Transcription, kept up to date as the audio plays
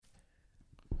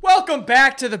Welcome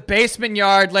back to the Basement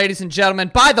Yard, ladies and gentlemen.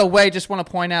 By the way, just want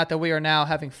to point out that we are now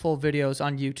having full videos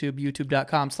on YouTube,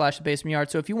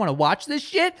 youtube.com/thebasementyard. So if you want to watch this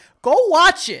shit, go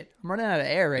watch it. I'm running out of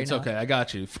air right now. It's okay. I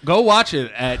got you. Go watch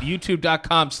it at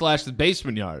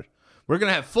youtube.com/thebasementyard. We're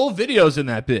going to have full videos in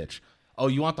that bitch. Oh,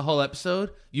 you want the whole episode?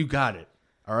 You got it.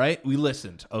 All right? We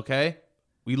listened, okay?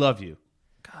 We love you.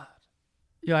 God.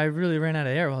 Yo, I really ran out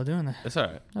of air while doing that. That's all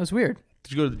right. That was weird.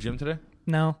 Did you go to the gym today?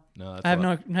 No. No, that's I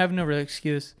have no real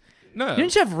excuse. No.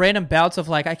 Didn't you have random bouts of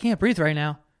like, I can't breathe right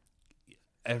now?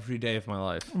 Every day of my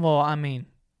life. Well, I know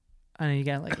you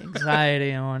got like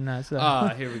anxiety and whatnot. So.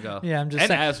 Here we go. Yeah, I'm just and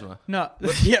saying. asthma. No,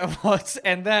 yeah, well,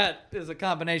 and that is a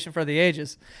combination for the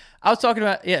ages. I was talking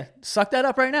about, suck that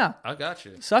up right now. I got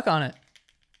you. Suck on it.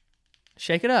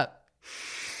 Shake it up.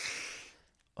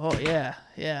 Oh, yeah.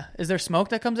 Is there smoke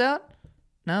that comes out?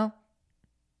 No?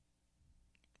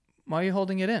 Why are you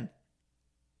holding it in?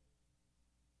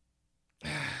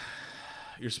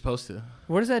 You're supposed to.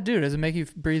 What does that do? Does it make you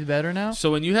breathe better now?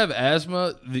 So when you have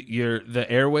asthma, the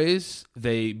airways,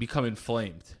 they become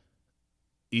inflamed,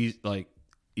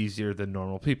 easier than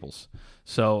normal people's.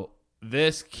 So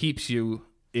this keeps you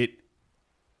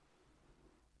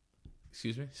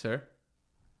Excuse me, sir.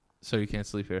 So you can't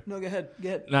sleep here. No, go ahead.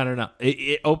 No.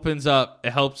 It opens up.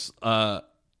 It helps the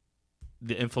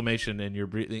inflammation in your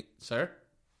breathing, sir.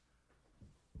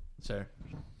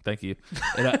 Thank you.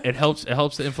 It helps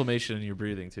the inflammation in your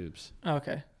breathing tubes.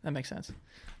 Okay, that makes sense.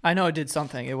 I know it did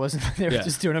something. It wasn't they were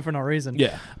just doing it for no reason.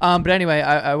 Yeah. But anyway,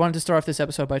 I wanted to start off this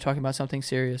episode by talking about something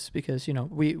serious because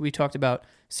we talked about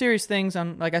serious things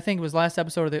on I think it was last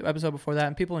episode or the episode before that,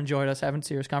 and people enjoyed us having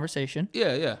serious conversation.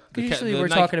 Yeah. Because usually we're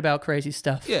talking about crazy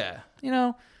stuff. Yeah.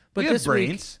 But we this have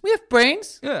brains. week we have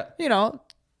brains. Yeah.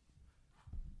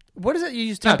 What is it? You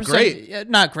use 10%. Not great. Yeah,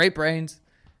 not great brains.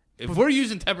 If we're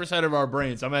using 10% of our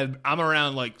brains, I'm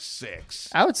around like 6.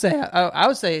 I would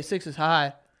say 6 is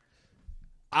high.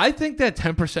 I think that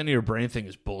 10% of your brain thing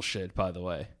is bullshit, by the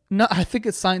way. No, I think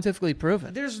it's scientifically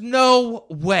proven. There's no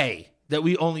way that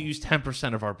we only use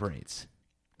 10% of our brains.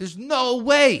 There's no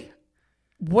way.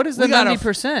 What is the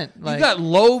 90%? You got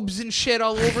lobes and shit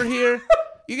all over here.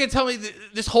 You gonna tell me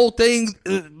this whole thing,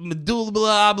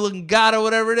 medulla oblongata,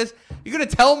 whatever it is? You're gonna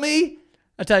tell me?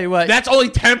 I'll tell you what. That's only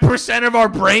 10% of our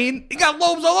brain? You got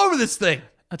lobes all over this thing.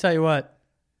 I'll tell you what.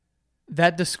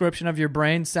 That description of your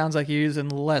brain sounds like you're using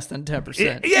less than 10%.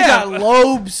 Yeah. You got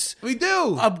lobes. We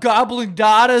do.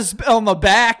 Oblongatas on the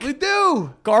back. We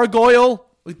do. Gargoyle.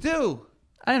 We do.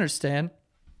 I understand.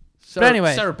 But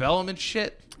anyway. Cerebellum and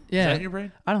shit. Yeah. Is that in your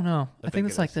brain? I don't know. I think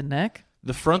it's like the neck.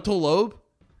 The frontal lobe?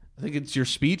 I think it's your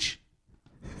speech.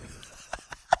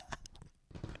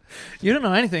 You don't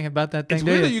know anything about that thing, It's do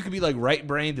weird you? that you could be like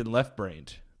right-brained and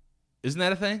left-brained. Isn't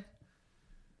that a thing?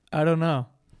 I don't know.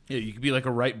 Yeah, you could be like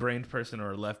a right-brained person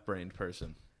or a left-brained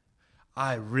person.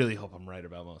 I really hope I'm right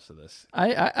about most of this.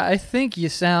 I think you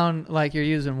sound like you're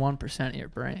using 1% of your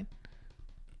brain.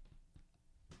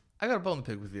 I got a bone to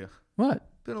pick with you. What?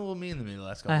 Been a little mean to me the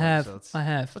last couple episodes. I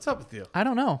have. What's up with you? I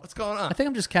don't know. What's going on? I think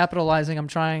I'm just capitalizing.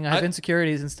 I have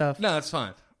insecurities and stuff. No, that's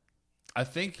fine. I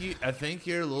think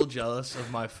you're a little jealous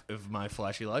of my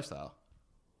flashy lifestyle.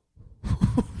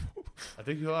 I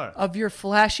think you are. Of your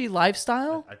flashy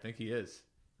lifestyle? I think he is.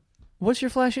 What's your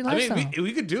flashy lifestyle? I mean,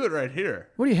 we could do it right here.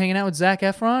 What are you hanging out with Zac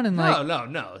Efron and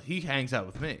No. He hangs out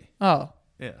with me. Oh.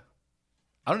 Yeah.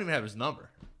 I don't even have his number.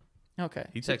 Okay.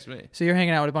 He texts me. So you're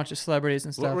hanging out with a bunch of celebrities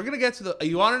and stuff. We're gonna get to the.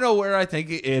 You want to know where I think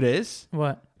it is?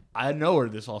 What? I know where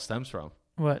this all stems from.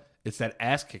 What? It's that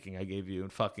ass kicking I gave you in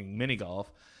fucking mini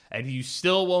golf, and you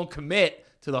still won't commit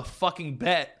to the fucking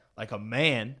bet like a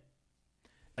man.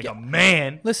 A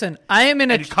man. Listen, I am in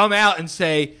and you come out and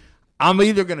say, I'm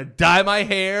either gonna dye my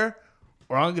hair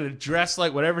or I'm gonna dress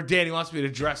like whatever Danny wants me to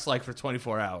dress like for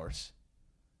 24 hours.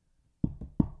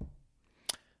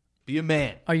 Be a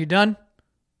man. Are you done?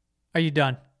 Are you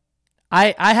done?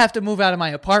 I have to move out of my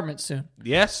apartment soon.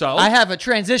 Yeah, so? I have a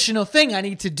transitional thing I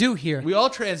need to do here. We all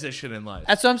transition in life.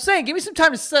 That's what I'm saying. Give me some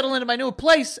time to settle into my new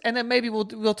place, and then maybe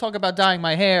we'll talk about dyeing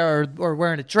my hair or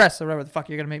wearing a dress or whatever the fuck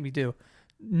you're going to make me do.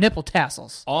 Nipple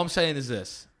tassels. All I'm saying is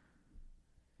this.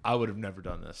 I would have never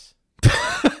done this.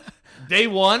 Day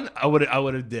one, I would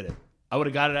have did it. I would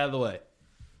have got it out of the way.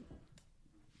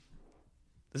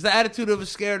 This is the attitude of a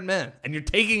scared man. And you're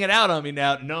taking it out on me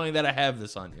now, knowing that I have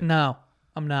this on you. No,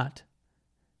 I'm not.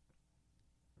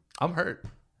 I'm hurt.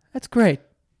 That's great.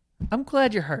 I'm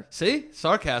glad you're hurt. See?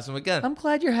 Sarcasm again. I'm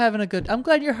glad you're having a good... I'm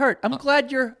glad you're hurt. I'm glad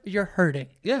you're hurting.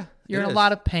 Yeah. You're in a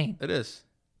lot of pain. It is.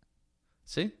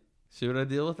 See? See what I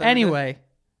deal with? Anyway,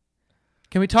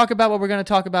 can we talk about what we're going to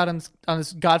talk about on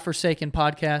this godforsaken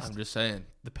podcast? I'm just saying.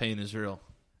 The pain is real.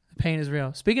 The pain is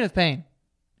real. Speaking of pain,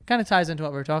 it kind of ties into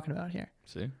what we're talking about here.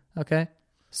 See? Okay?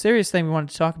 Serious thing we wanted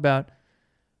to talk about.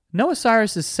 Noah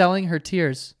Cyrus is selling her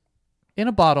tears in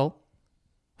a bottle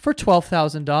for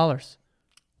 $12,000.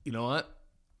 You know what?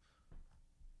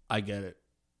 I get it.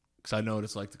 Because I know what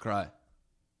it's like to cry.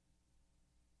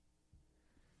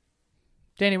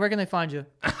 Danny, where can they find you?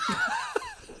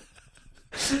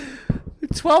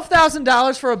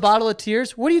 $12,000 for a bottle of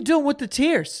tears? What are you doing with the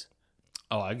tears?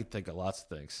 Oh, I could think of lots of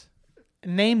things.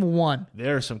 Name one.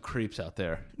 There are some creeps out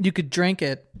there. You could drink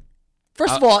it.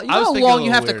 First of all, you I know was how thinking long a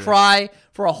you little have to weirder. cry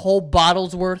for a whole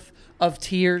bottle's worth of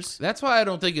tears? That's why I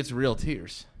don't think it's real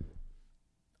tears.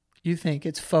 You think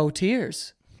it's faux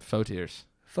tears. Faux tears.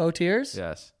 Faux tears?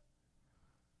 Yes.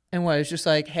 And what, it's just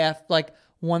like half, like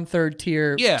 1/3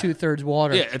 tear, Yeah. 2/3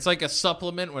 water. Yeah, it's like a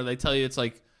supplement where they tell you it's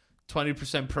like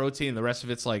 20% protein and the rest of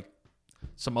it's like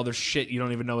some other shit you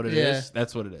don't even know what it is.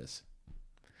 That's what it is.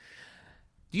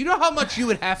 Do you know how much you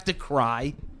would have to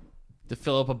cry to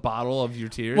fill up a bottle of your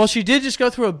tears? Well, she did just go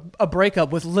through a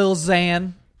breakup with Lil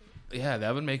Xan. Yeah,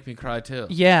 that would make me cry too.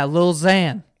 Yeah, Lil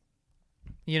Xan.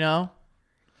 You know?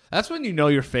 That's when you know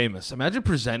you're famous. Imagine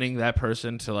presenting that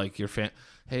person to like your fan.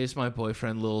 Hey, it's my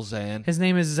boyfriend, Lil Xan. His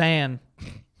name is Xan.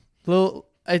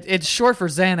 It's short for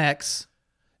Xanax.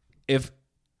 If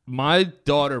my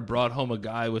daughter brought home a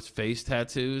guy with face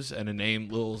tattoos and a name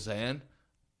Lil Xan,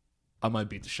 I might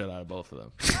beat the shit out of both of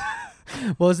them.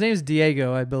 Well, his name is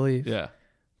Diego, I believe. Yeah.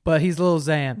 But he's Lil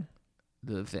Xan.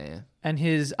 The Xan. And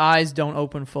his eyes don't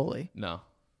open fully. No.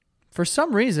 For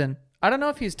some reason, I don't know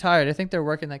if he's tired. I think they're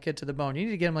working that kid to the bone. You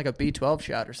need to get him like a B12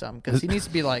 shot or something because he needs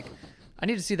to be like, I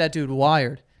need to see that dude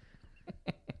wired.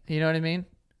 You know what I mean?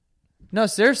 No,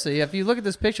 seriously. If you look at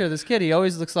this picture of this kid, he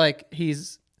always looks like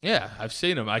he's... Yeah, I've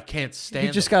seen him. I can't stand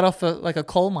He just him. got off a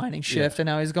coal mining shift, and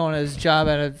now he's going to his job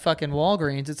at a fucking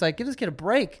Walgreens. It's like, give this kid a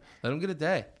break. Let him get a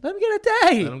day. Let him get a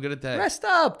day. Let him get a day. Rest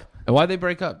up. And why'd they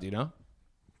break up? Do you know?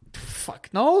 Fuck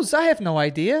knows. I have no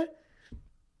idea.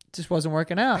 Just wasn't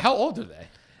working out. How old are they?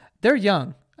 They're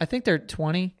young. I think they're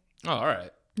 20. Oh, all right.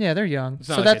 Yeah, they're young. It's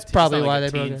not So like that's it's probably not why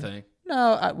like they a broke teen it. thing.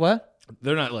 No, what?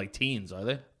 They're not like teens, are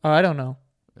they? Oh, I don't know.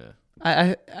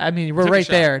 Yeah. I mean, we're Took a right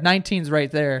shot. there. 19's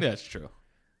right there. Yeah, it's true.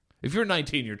 If you're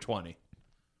 19, you're 20.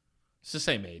 It's the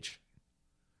same age.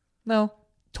 No,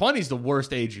 20 is the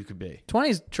worst age you could be.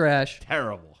 20's trash.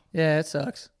 Terrible. Yeah, it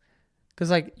sucks.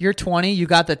 Because, like, you're 20, you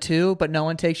got the 2, but no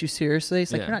one takes you seriously.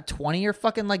 It's like, Yeah. you're not 20, you're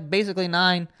fucking, like, basically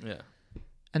 9. Yeah.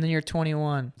 And then you're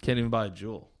 21. Can't even buy a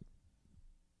jewel.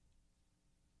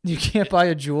 You can't buy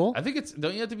a jewel? I think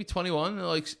don't you have to be 21 to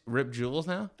like rip jewels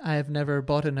now? I have never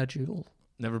bought in a jewel.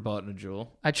 Never bought a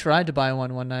jewel. I tried to buy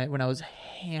one night when I was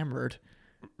hammered.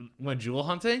 Went jewel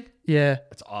hunting? Yeah.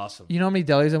 That's awesome. You know how many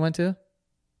delis I went to?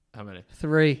 How many?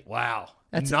 3. Wow.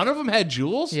 That's- None of them had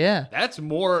jewels? Yeah. That's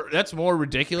more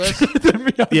ridiculous.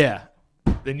 Yeah.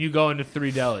 Then you go into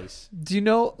 3 delis. Do you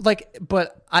know, like,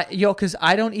 but because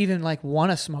I don't even, like,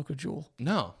 want to smoke a jewel.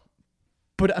 No.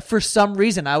 But for some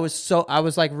reason, I was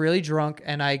like really drunk,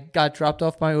 and I got dropped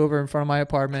off my Uber in front of my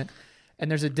apartment,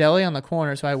 and there's a deli on the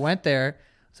corner, so I went there.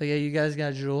 I was like, "Yeah, you guys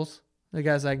got jewels?" The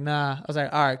guy's like, "Nah." I was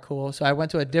like, "All right, cool." So I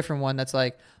went to a different one that's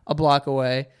like a block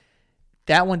away.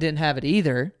 That one didn't have it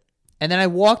either, and then I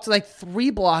walked like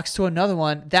 3 blocks to another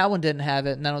one. That one didn't have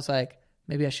it, and then I was like,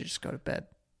 maybe I should just go to bed.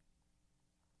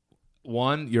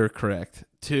 1, you're correct.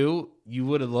 2, you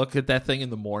would have looked at that thing in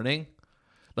the morning.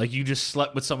 Like you just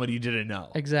slept with somebody you didn't know.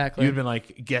 Exactly. You'd been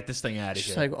like, get this thing out of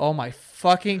Just here. like, oh my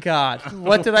fucking God.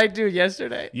 What did I do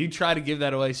yesterday? You try to give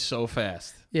that away so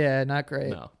fast. Yeah, not great.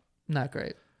 No. Not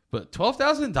great. But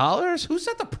 $12,000? Who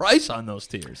set the price on those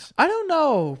tiers? I don't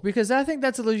know, because I think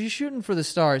that's you're shooting for the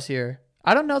stars here.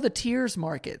 I don't know the tiers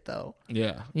market, though.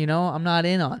 Yeah. You know, I'm not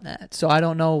in on that. So I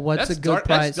don't know what's a good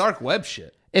price. That's dark web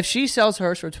shit. If she sells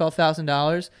hers for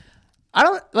 $12,000, I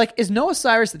don't, like, is Noah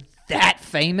Cyrus that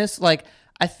famous? Like,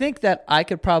 I think that I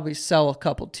could probably sell a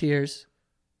couple tiers,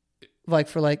 like,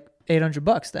 for like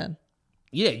 $800 then.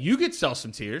 Yeah, you could sell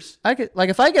some tiers. I could, like,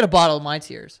 if I get a bottle of my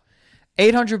tiers,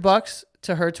 $800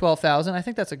 to her 12,000. I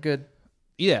think that's a good,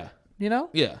 Yeah. you know?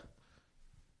 Yeah.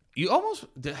 You almost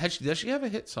does she have a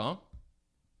hit song?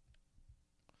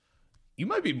 You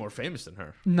might be more famous than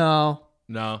her. No.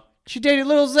 No, She dated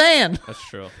Lil Xan. that's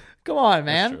true. Come on,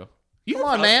 man. That's true. Come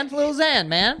on, man. Lil Xan,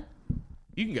 man.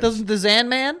 You can get Doesn't the Xan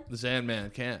man? the Zan man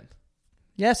can.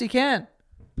 Yes, he can.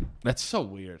 That's so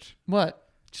weird. What?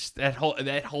 Just that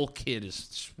whole kid is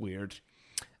just weird.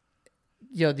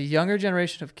 Yo, the younger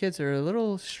generation of kids are a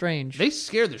little strange. They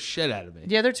scare the shit out of me.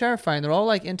 Yeah, they're terrifying. They're all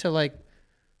like into like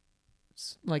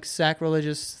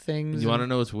sacrilegious things. You want to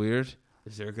know what's weird?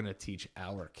 Is they're gonna teach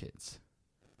our kids.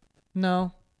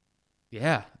 No.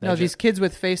 Yeah. No, these kids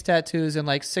with face tattoos and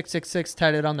like 666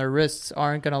 tatted on their wrists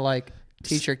aren't gonna like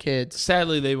teach your kids.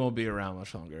 Sadly, they won't be around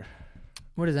much longer.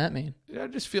 What does that mean? I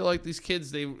just feel like these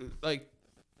kids, they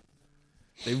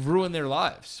ruin their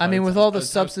lives. I mean, with all the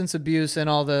substance abuse and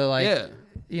all the like,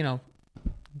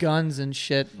 guns and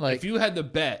shit. Like, if you had to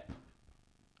bet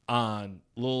on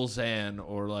Lil Xan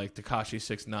or like Tekashi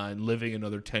 6ix9ine living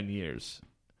another 10 years,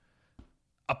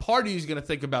 a part of you is going to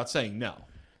think about saying no.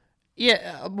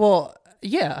 Yeah, well,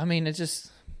 yeah. I mean, it's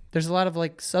just there's a lot of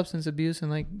like substance abuse and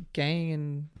like gang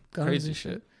and guns Crazy and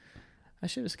shit. That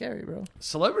shit is scary, bro.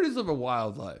 Celebrities live a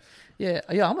wild life. Yeah,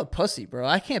 I'm a pussy, bro.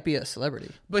 I can't be a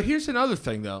celebrity. But here's another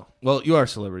thing, though. Well, you are a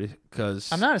celebrity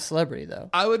because I'm not a celebrity,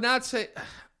 though. I would not say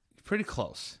pretty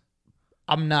close.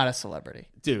 I'm not a celebrity,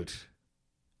 dude.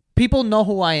 People know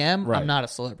who I am. Right. I'm not a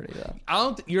celebrity,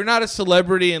 though. You're not a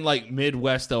celebrity in like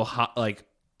Midwest Ohio, like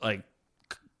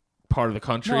part of the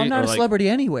country. No, I'm not a celebrity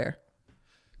anywhere.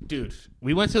 Dude,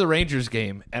 we went to the Rangers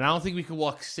game, and I don't think we could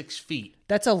walk 6 feet.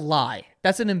 That's a lie.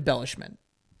 That's an embellishment.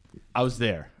 I was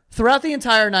there. Throughout the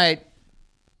entire night,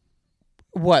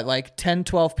 like 10,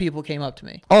 12 people came up to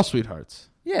me. All sweethearts.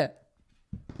 Yeah.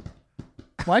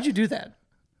 Why'd you do that?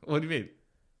 What do you mean?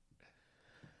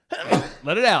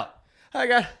 Let it out. I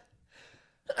got...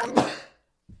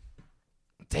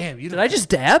 Damn, you Did I just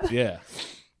dab? Yeah.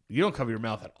 You don't cover your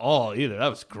mouth at all either. That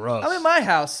was gross. I'm in my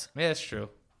house. Yeah, that's true.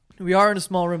 We are in a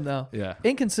small room, though. Yeah.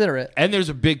 Inconsiderate. And there's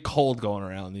a big cold going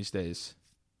around these days.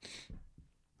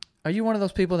 Are you one of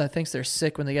those people that thinks they're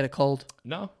sick when they get a cold?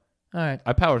 No. All right.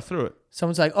 I power through it.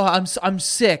 Someone's like, "Oh, I'm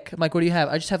sick." I'm like, "What do you have?"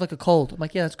 I just have like a cold. I'm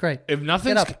like, "Yeah, that's great." If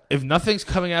nothing's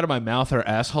coming out of my mouth or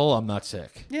asshole, I'm not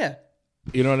sick. Yeah.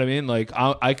 You know what I mean? Like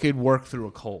I could work through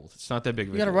a cold. It's not that big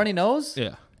of a You got a deal. runny nose?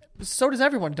 Yeah. So does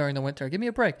everyone during the winter. Give me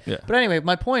a break. Yeah. But anyway,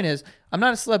 my point is, I'm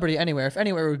not a celebrity anywhere. If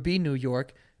anywhere, it would be New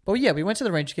York. But yeah, we went to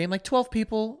the Rangers game. Like 12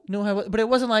 people knew how. But it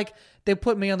wasn't like they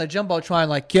put me on the jumbotron.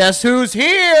 Like, guess who's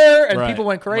here? And people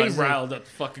went crazy. Like riled up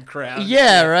the fucking crowd.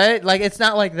 Yeah, right. Like it's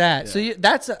not like that. Yeah.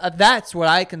 So that's what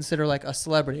I consider like a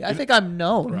celebrity. I think I'm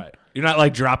known. Right. You're not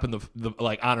like dropping the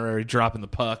like honorary dropping the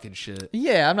puck and shit.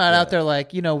 Yeah, I'm not out there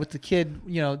like, with the kid,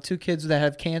 2 kids that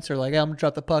have cancer. Like, I'm going to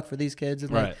drop the puck for these kids.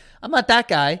 And like, I'm not that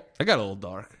guy. I got a little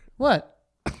dark. What?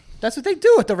 That's what they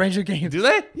do at the Ranger games. Do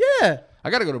they? Yeah. I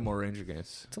got to go to more Ranger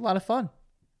games. It's a lot of fun.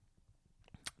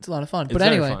 But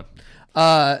very anyway.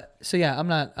 fun. So yeah, I'm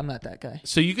not that guy.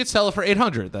 So you could sell it for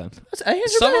 $800 then. That's $800.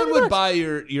 Someone would buy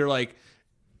your like.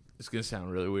 It's gonna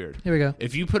sound really weird. Here we go.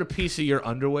 If you put a piece of your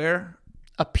underwear.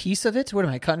 A piece of it? What am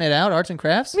I cutting it out? Arts and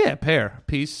crafts? Yeah, pair,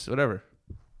 piece, whatever.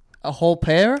 A whole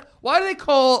pair? Why do they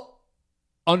call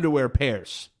underwear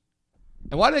pairs?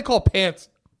 And why do they call pants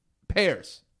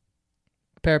pairs?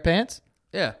 A pair of pants?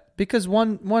 Yeah. Because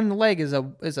one leg is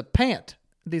a pant.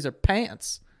 These are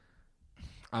pants.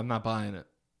 I'm not buying it.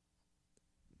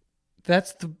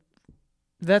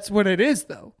 That's what it is,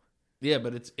 though. Yeah,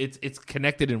 but it's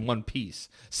connected in one piece.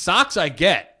 Socks, I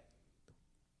get.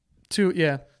 Two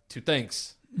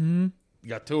things. Mm-hmm. You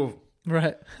got 2 of them.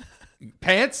 Right.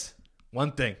 Pants,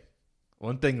 one thing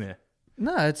there.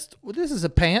 No, this is a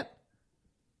pant.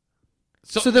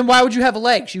 So then why would you have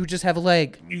legs? You would just have a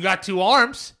leg. You got 2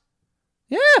 arms.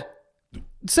 Yeah.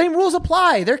 Same rules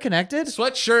apply. They're connected.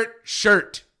 Sweatshirt,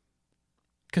 shirt.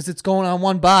 Because it's going on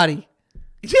one body.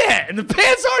 Yeah, and the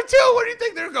pants are too. Where do you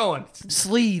think they're going?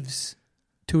 Sleeves.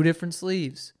 2 different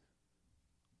sleeves.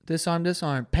 This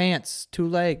arm. Pants. 2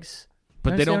 legs.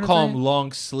 But they don't call them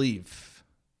long sleeve.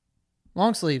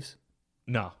 Long sleeves.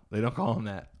 No, they don't call them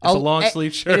that. It's a long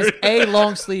sleeve shirt. It is a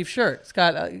long sleeve shirt. It's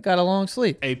got a long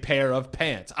sleeve. A pair of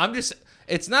pants.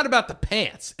 It's not about the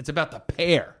pants. It's about the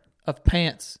pair. Of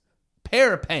pants.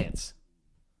 Pair of pants.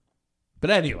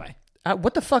 But anyway.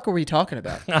 What the fuck are we talking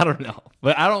about? I don't know.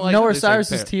 But I don't like Noah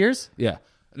Cyrus's pair. tears? Yeah.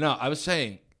 No, I was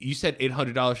saying, you said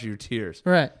 $800 for your tears.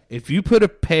 Right. If you put a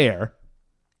pair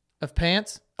of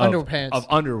pants? Underpants. Of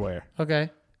underwear. Okay.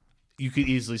 You could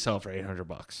easily sell it for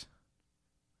 $800.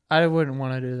 I wouldn't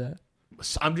want to do that.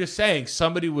 I'm just saying,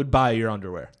 somebody would buy your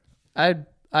underwear. I'd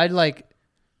like,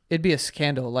 it'd be a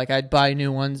scandal. Like, I'd buy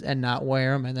new ones and not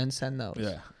wear them and then send those.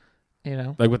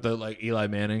 Yeah. Like with the Eli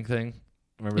Manning thing.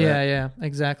 Remember that? Yeah,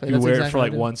 exactly. You That's wear exactly it for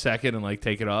like 1 second and like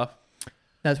take it off.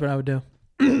 That's what I would do.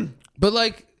 But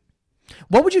like,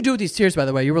 what would you do with these tears, by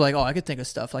the way? You were like, I could think of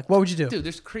stuff. Like, what would you do? Dude,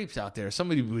 there's creeps out there.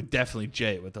 Somebody would definitely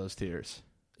jay it with those tears.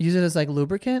 Use it as like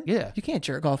lubricant? Yeah. You can't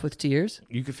jerk off with tears.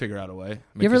 You could figure out a way.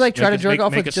 You ever try to jerk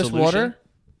off with just water?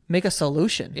 Make a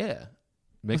solution. Yeah.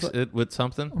 Mix it with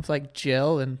something. With like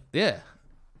gel and... Yeah.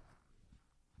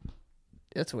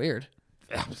 That's weird.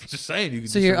 I'm just saying. You could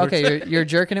so you're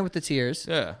jerking it with the tears.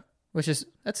 Yeah.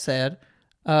 That's sad.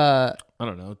 I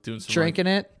don't know, doing some Drinking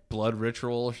it. blood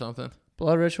ritual or something.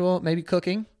 Blood ritual. Maybe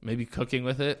cooking. Maybe cooking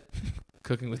with it.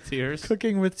 Cooking with tears.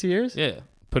 Cooking with tears. Yeah.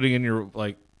 Putting on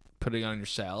your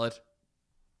salad.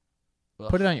 Ugh.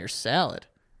 Put it on your salad.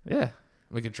 Yeah.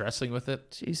 Make a dressing with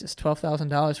it. Jesus,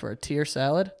 $12,000 for a tear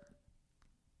salad?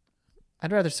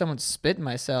 I'd rather someone spit in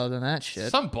my salad than that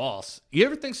shit. Some balls. You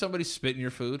ever think somebody spit in your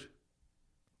food?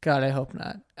 God, I hope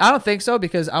not. I don't think so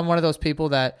because I'm one of those people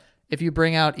that if you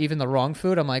bring out even the wrong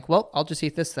food, I'm like, well, I'll just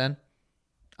eat this then.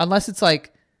 Unless it's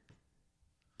like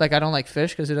I don't like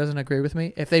fish because it doesn't agree with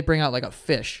me. If they bring out like a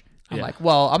fish, I'm like,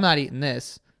 well, I'm not eating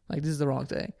this. Like, this is the wrong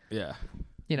thing. Yeah.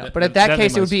 You know, but at that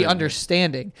case, it would be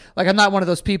understanding. Like, I'm not one of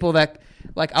those people that,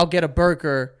 like, I'll get a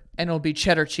burger and it'll be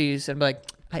cheddar cheese and be like,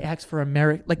 I asked for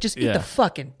American. Like, just eat the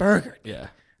fucking burger. Yeah.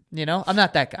 You know, I'm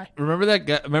not that guy. Remember that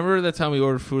guy? Remember that time we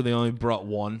ordered food? They only brought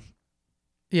one.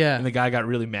 Yeah. And the guy got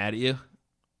really mad at you, and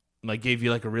like gave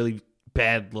you like a really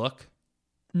bad look.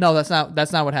 No, that's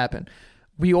not what happened.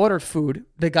 We ordered food.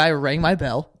 The guy rang my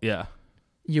bell. Yeah.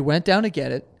 You went down to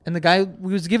get it, and the guy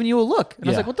was giving you a look, and I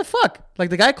was like, "What the fuck?" Like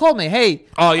the guy called me, "Hey."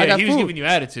 Oh yeah, he was food. giving you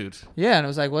attitude. Yeah, and I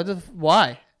was like,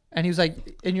 why? And he was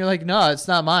like, and you're like, no, it's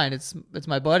not mine. It's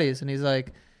my buddy's. And he's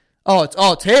like,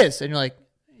 it's his. And you're like,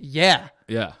 yeah.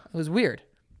 Yeah. It was weird.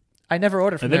 I never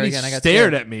ordered from and then there he again. I got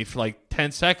stared scared. at me for like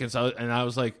 10 seconds, and I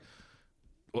was like,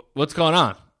 "What's going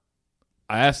on?"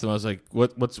 I asked him. I was like,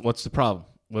 "What's the problem?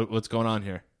 What's going on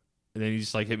here?" And then he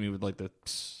just like hit me with like the,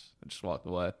 and just walked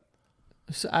away.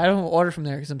 So I don't order from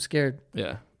there because I'm scared.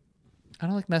 Yeah. I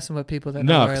don't like messing with people that.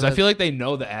 No, because I feel like they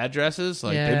know the addresses.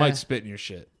 Like they might spit in your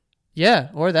shit. Yeah,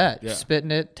 or that. Yeah. Spit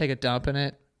in it, take a dump in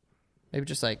it. Maybe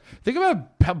just like think about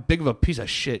how big of a piece of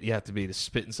shit you have to be to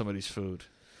spit in somebody's food.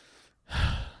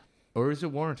 Or is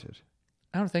it warranted?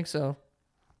 I don't think so.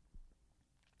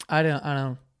 I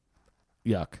don't.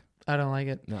 Yuck. I don't like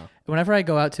it. No. Whenever I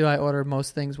go out I order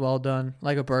most things well done.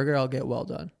 Like a burger, I'll get well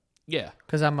done. Yeah.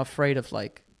 Because I'm afraid of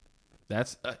like.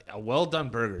 That's a well done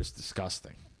burger is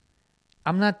disgusting.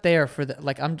 I'm not there for that.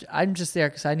 Like I'm just there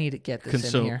because I need to get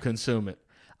this in here. Consume it.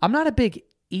 I'm not a big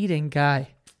eating guy.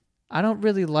 I don't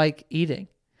really like eating.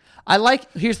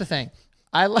 Here's the thing.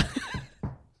 I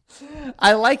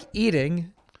like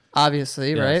eating,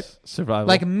 obviously, yes. Right? Survival.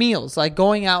 Like meals, like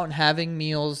going out and having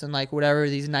meals and like whatever,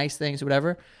 these nice things,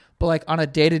 whatever. But like on a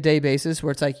day-to-day basis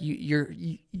where it's like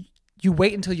you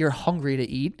wait until you're hungry to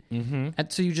eat, and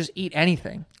so you just eat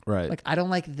anything. Right. Like I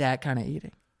don't like that kind of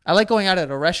eating. I like going out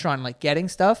at a restaurant and like getting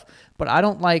stuff, but I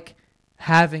don't like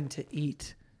having to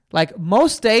eat. Like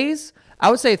most days,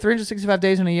 I would say 365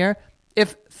 days in a year,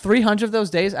 if 300 of those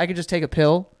days I could just take a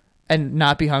pill and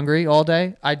not be hungry all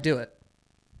day, I'd do it.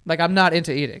 Like I'm not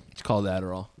into eating. It's called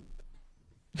Adderall.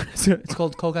 It's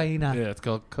called cocaine. Yeah, it's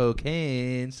called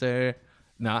cocaine, sir.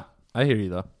 Nah, I hear you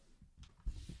though.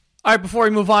 All right, before we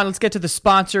move on, let's get to the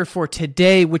sponsor for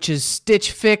today, which is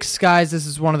Stitch Fix. Guys, this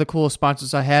is one of the coolest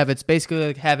sponsors I have. It's basically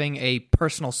like having a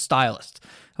personal stylist.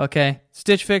 Okay?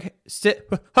 Stitch Fix. Say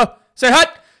hut!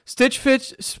 Stitch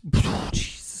Fix.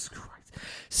 Jesus Christ.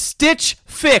 Stitch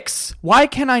Fix. Why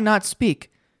can I not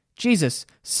speak? Jesus.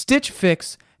 Stitch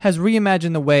Fix has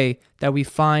reimagined the way that we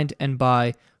find and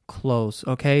buy clothes,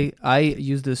 okay? I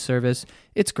use this service.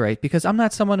 It's great because I'm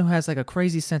not someone who has like a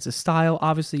crazy sense of style.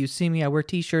 Obviously, you see me, I wear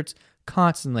t-shirts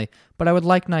constantly, but I would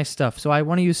like nice stuff. So I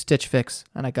want to use Stitch Fix,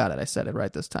 and I got it. I said it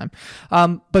right this time.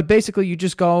 But basically, you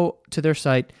just go to their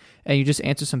site and you just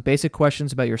answer some basic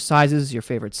questions about your sizes, your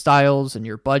favorite styles, and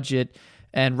your budget,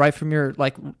 and right from your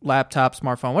like laptop,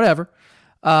 smartphone, whatever.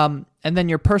 And then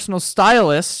your personal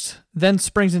stylist then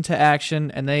springs into action,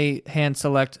 and they hand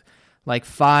select like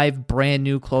 5 brand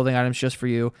new clothing items just for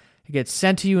you. It gets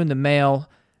sent to you in the mail,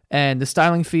 and the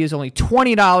styling fee is only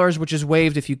 $20, which is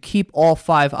waived if you keep all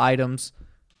 5 items.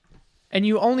 And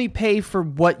you only pay for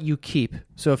what you keep.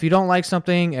 So if you don't like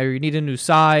something or you need a new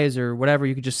size or whatever,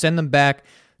 you can just send them back.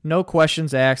 No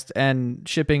questions asked, and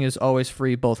shipping is always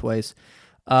free both ways.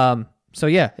 So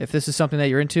yeah, if this is something that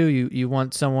you're into, you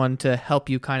want someone to help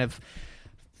you kind of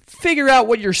figure out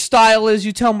what your style is.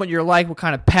 You tell them what you're like, what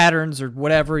kind of patterns or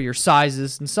whatever, your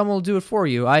sizes, and someone will do it for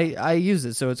you. I use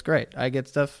it, so it's great. I get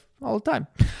stuff all the time.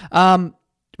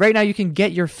 Right now, you can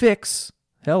get your fix,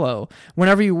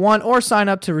 whenever you want, or sign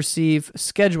up to receive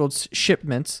scheduled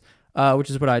shipments, which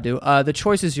is what I do. The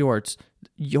choice is yours.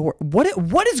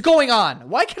 What is going on?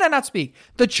 Why can I not speak?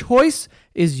 The choice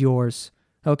is yours.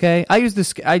 Okay, I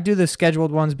do the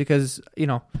scheduled ones because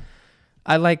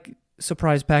I like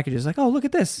surprise packages. Like, oh, look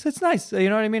at this, it's nice. You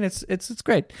know what I mean? It's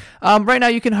great. Right now,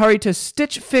 you can hurry to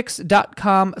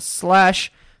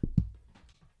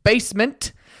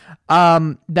stitchfix.com/basement.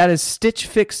 That is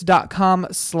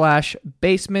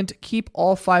stitchfix.com/basement. Keep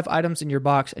all 5 items in your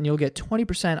box and you'll get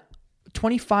 25%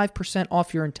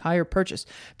 off your entire purchase.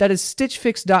 That is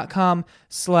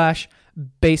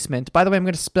stitchfix.com/basement. By the way, I'm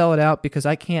going to spell it out because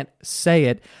I can't say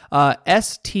it.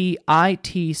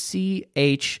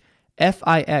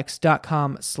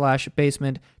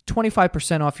 stitchfix.com/basement.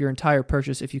 25% off your entire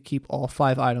purchase if you keep all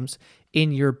 5 items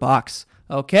in your box.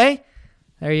 Okay?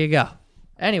 There you go.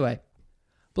 Anyway,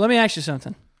 but let me ask you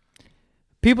something.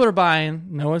 People are buying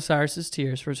Noah Cyrus's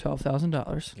Tears for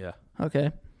 $12,000. Yeah.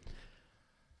 Okay.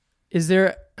 Is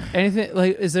there anything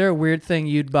like? Is there a weird thing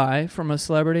you'd buy from a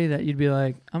celebrity that you'd be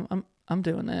like, I'm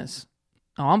doing this.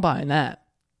 Oh, I'm buying that.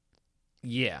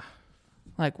 Yeah.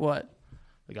 Like what?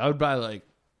 Like I would buy like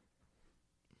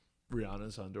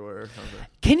Rihanna's underwear or something.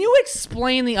 Can you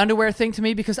explain the underwear thing to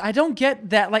me? Because I don't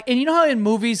get that. Like, and you know how in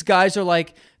movies guys are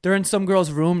like, they're in some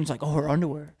girl's room and it's like, oh, her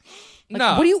underwear. Like,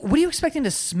 no. What are you expecting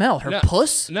to smell? Her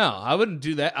puss? No, I wouldn't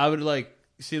do that. I would like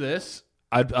see this.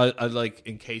 I'd like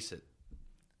encase it.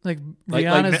 Like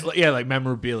Rihanna's, like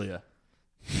memorabilia.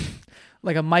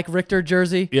 like a Mike Richter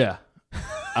jersey. Yeah,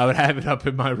 I would have it up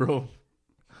in my room.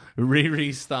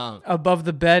 Riri stomp Above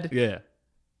the bed. Yeah,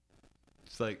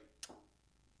 it's like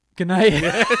good night.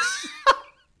 yes.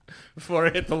 Before I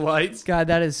hit the lights. God,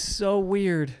 that is so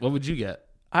weird. What would you get?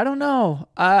 I don't know.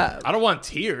 I don't want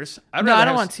tears. I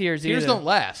don't want tears either. Tears don't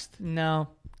last. No,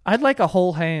 I'd like a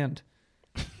whole hand.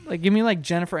 Like, give me like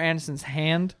Jennifer Aniston's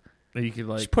hand. And you could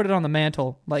like just put it on the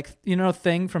mantle, like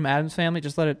Thing from Addams Family.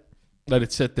 Just let it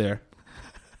sit there.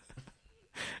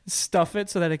 Stuff it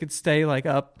so that it could stay like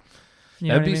up.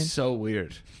 That'd be so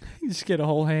weird. You just get a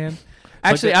whole hand.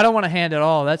 Actually, I don't want a hand at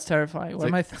all. That's terrifying. What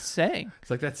am I saying?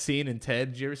 It's like that scene in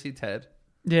Ted. Did you ever see Ted?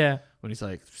 Yeah. When he's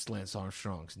like, Lance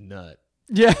Armstrong's nut.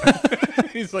 Yeah.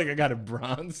 He's like, I got it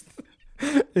bronzed.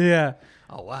 Yeah.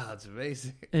 Oh, wow. It's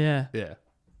amazing. Yeah. Yeah.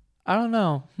 I don't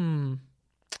know.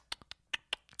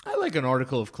 I like an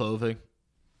article of clothing.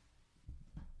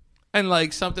 And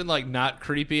like something like not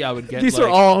creepy, I would get. These are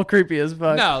all creepy as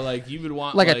fuck. No, like you would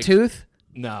want like a tooth?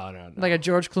 No. Like a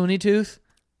George Clooney tooth?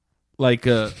 Like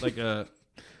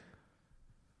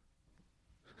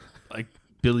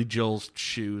Billy Joel's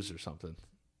shoes or something.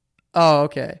 Oh,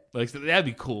 okay. Like that'd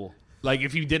be cool. Like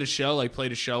if you did a show, like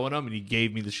played a show on them, and you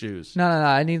gave me the shoes. No.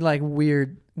 I need like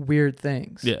weird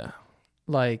things. Yeah.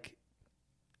 Like,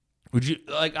 would you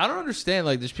like? I don't understand.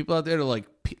 Like, there's people out there that like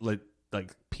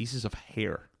pieces of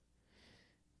hair.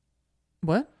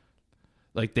 What?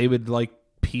 Like they would like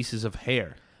pieces of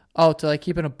hair. Oh, to like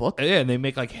keep in a book? Yeah, and they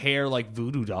make like hair like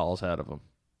voodoo dolls out of them.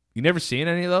 You never seen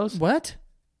any of those? What?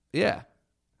 Yeah.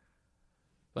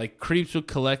 Like creeps would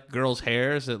collect girls'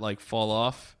 hairs that like fall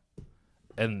off,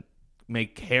 and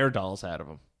make hair dolls out of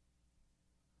them.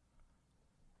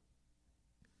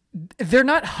 They're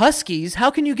not huskies. How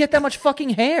can you get that much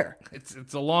fucking hair?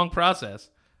 It's a long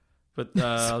process, but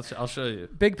I'll show you.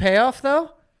 Big payoff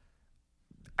though.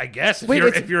 I guess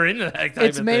if you're into that type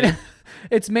of thing.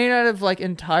 It's made out of like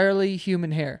entirely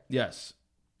human hair. Yes.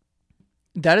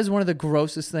 That is one of the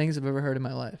grossest things I've ever heard in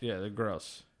my life. Yeah, they're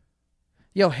gross.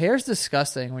 Yo, hair's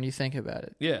disgusting when you think about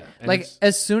it. Yeah. Like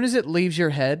as soon as it leaves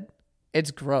your head, it's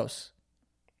gross.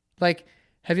 Like,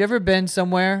 have you ever been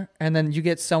somewhere and then you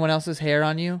get someone else's hair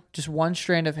on you? Just one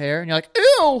strand of hair and you're like,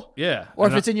 ew! Yeah. Or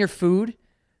if it's in your food.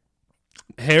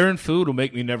 Hair and food will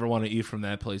make me never want to eat from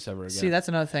that place ever again. See, that's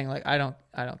another thing. Like, I don't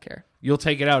care. You'll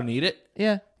take it out and eat it?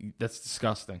 Yeah. That's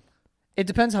disgusting. It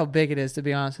depends how big it is, to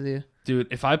be honest with you. Dude,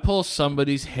 if I pull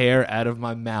somebody's hair out of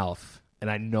my mouth and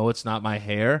I know it's not my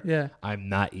hair, yeah, I'm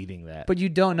not eating that. But you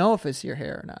don't know if it's your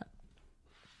hair or not.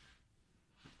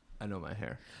 I know my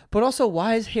hair. But also,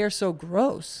 why is hair so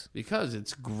gross? Because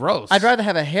it's gross. I'd rather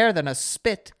have a hair than a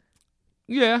spit.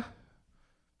 Yeah.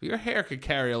 Your hair could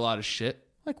carry a lot of shit.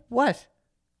 Like what?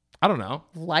 I don't know.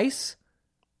 Lice?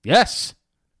 Yes.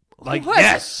 Like,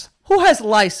 yes. Who has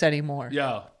lice anymore?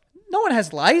 Yo. No one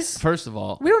has lice. First of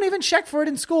all. We don't even check for it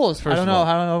in schools. I don't know.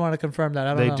 I don't want to confirm that.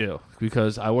 I don't know. They do.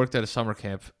 Because I worked at a summer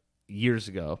camp years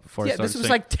ago. This was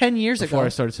like 10 years ago. Before I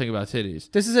started thinking about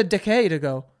titties. This is a decade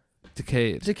ago.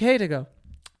 Decade ago.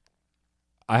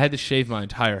 I had to shave my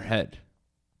entire head.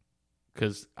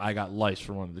 Because I got lice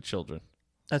from one of the children.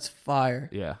 That's fire.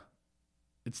 Yeah.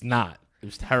 It's not. It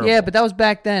was terrible. Yeah, but that was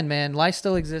back then, man. Lice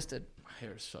still existed. My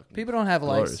hair is fucking People don't have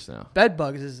lice now. Bed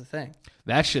bugs is the thing.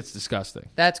 That shit's disgusting.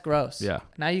 That's gross. Yeah.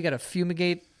 Now you got to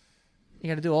fumigate. You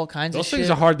got to do all kinds of shit. Those things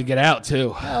are hard to get out,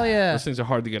 too. Hell yeah. Those things are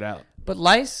hard to get out. But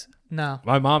lice? No.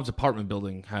 My mom's apartment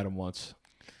building had them once.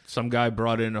 Some guy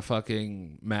brought in a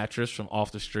fucking mattress from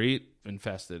off the street,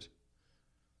 infested.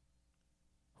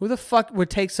 Who the fuck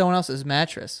would take someone else's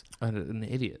mattress? An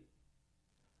idiot.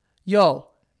 Yo,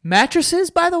 mattresses,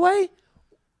 by the way,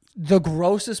 the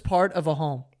grossest part of a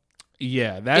home.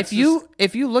 Yeah, that's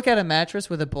if you look at a mattress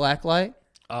with a black light,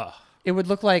 it would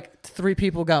look like 3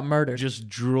 people got murdered. Just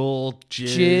drool,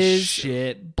 jizz,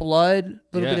 shit, blood,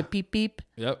 a little bit of peep peep.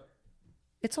 Yep.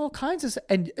 It's all kinds of,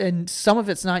 and some of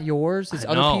it's not yours. It's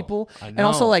other people, and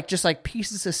also like just like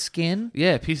pieces of skin.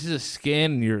 Yeah, pieces of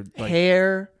skin, and your like,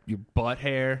 hair, your butt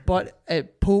hair,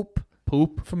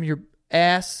 poop from your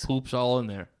ass. Poop's all in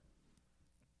there.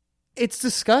 It's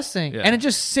disgusting, and it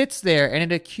just sits there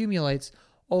and it accumulates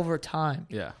over time.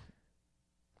 Yeah,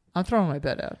 I'm throwing my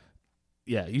bed out.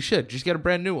 Yeah, you should just get a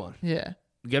brand new one. Yeah,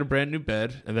 get a brand new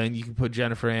bed, and then you can put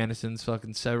Jennifer Aniston's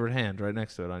fucking severed hand right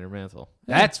next to it on your mantle.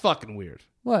 Yeah. That's fucking weird.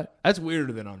 What? That's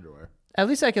weirder than underwear. At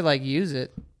least I could like use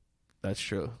it. That's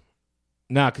true.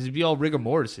 Nah, because it'd be all rigor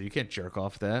mortis, so you can't jerk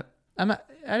off that. I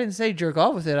didn't say jerk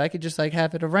off with it. I could just like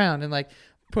have it around and like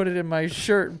put it in my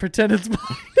shirt and pretend it's mine.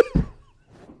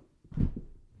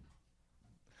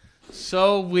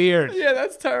 So weird. Yeah,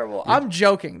 that's terrible. I'm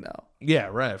joking though. Yeah,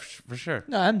 right, for sure.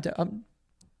 No, I'm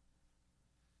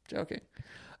joking.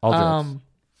 All jokes.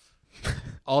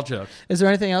 All jokes. Is there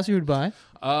anything else you would buy?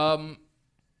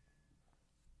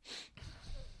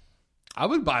 I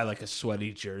would buy like a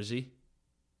sweaty jersey.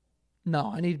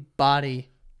 No, I need body.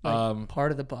 Like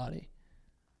part of the body.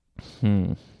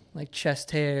 Like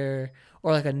chest hair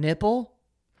or like a nipple.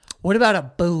 What about a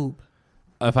boob?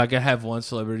 If I could have one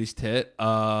celebrity's tit,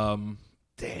 damn,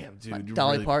 dude. Like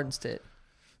Dolly Parton's tit.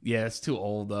 Yeah, it's too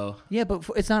old though. Yeah, but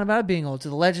it's not about being old. It's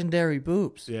the legendary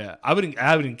boobs. Yeah, I would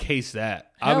encase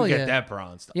that. I would get that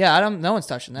bronzed. Yeah, no one's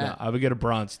touching that. No, I would get a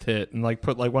bronze tit and like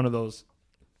put like one of those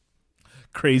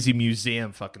crazy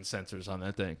museum fucking sensors on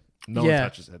that thing. No one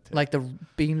touches that tit. Like the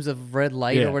beams of red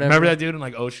light or whatever. Remember that dude in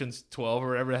like Ocean's 12 or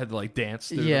whatever that had to like dance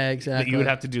through? Yeah, exactly. You would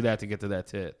have to do that to get to that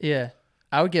tit. Yeah.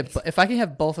 I would get, if I can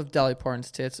have both of Dolly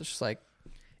Parton's tits, it's just like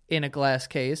in a glass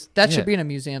case. That should be in a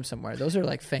museum somewhere. Those are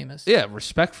like famous. Yeah,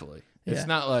 respectfully. It's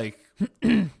not like,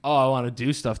 oh, I want to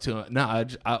do stuff to it. No,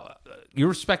 you're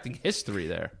respecting history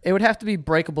there. It would have to be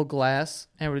breakable glass,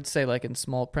 and it would say like in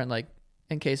small print, like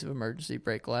in case of emergency,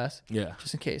 break glass. Yeah,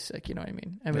 just in case, like you know what I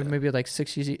mean. I mean, maybe like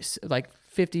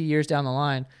 50 years down the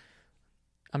line,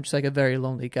 I'm just like a very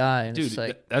lonely guy, and dude, it's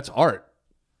like that's art.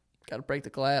 Got to break the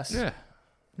glass. Yeah.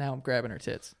 Now I'm grabbing her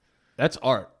tits. That's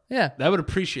art. Yeah, that would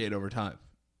appreciate over time.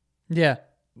 Yeah,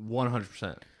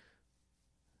 100%.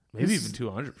 Maybe even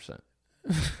 200%.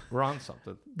 We're on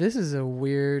something. This is a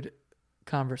weird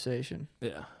conversation.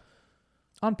 Yeah.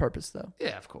 On purpose, though.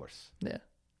 Yeah, of course. Yeah.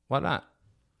 Why not?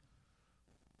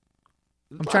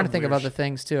 I'm trying to think of other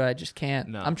things, too. I just can't.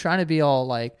 No. I'm trying to be all,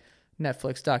 like,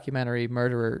 Netflix documentary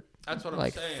murderer. That's what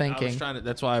like, I'm saying. Thinking.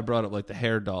 That's why I brought up, like, the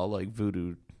hair doll, like,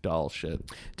 voodoo doll shit.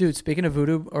 Dude, speaking of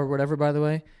voodoo or whatever, by the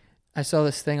way, I saw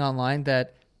this thing online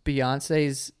that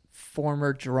Beyonce's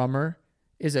former drummer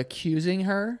is accusing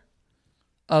her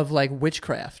of like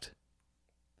witchcraft.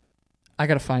 I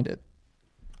gotta find it.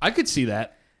 I could see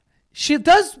that. She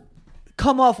does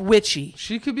come off witchy.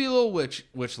 She could be a little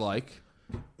witch-like.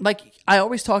 Like I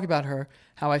always talk about her,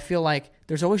 how I feel like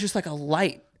there's always just like a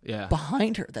light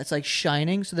behind her that's like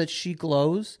shining so that she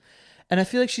glows. And I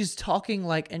feel like she's talking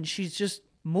like, and she's just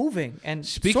moving and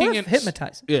sort of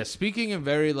hypnotizing. Yeah, speaking in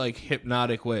very like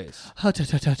hypnotic ways.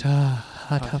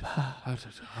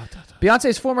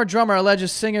 Beyonce's former drummer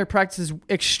alleges singer practices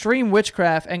extreme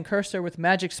witchcraft and cursed her with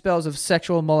magic spells of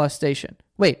sexual molestation.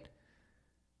 Wait.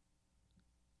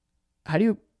 How do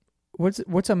you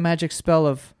what's a magic spell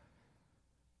of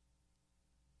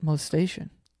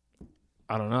molestation?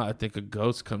 I don't know. I think a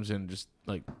ghost comes in and just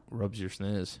like rubs your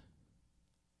sniz.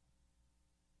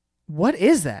 What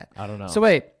is that? I don't know. So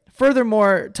wait.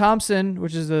 Furthermore, Thompson,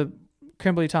 which is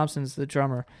Kimberly Thompson's the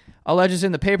drummer, alleges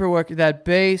in the paperwork that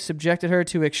Bay subjected her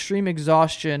to extreme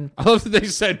exhaustion. I love that they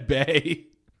said Bay.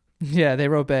 Yeah, they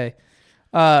wrote Bay.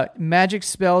 Magic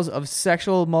spells of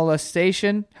sexual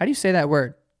molestation. How do you say that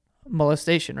word?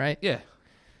 Molestation, right? Yeah.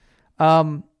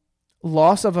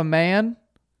 Loss of a man,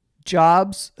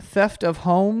 jobs, theft of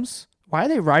homes. Why are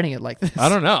they writing it like this? I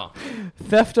don't know.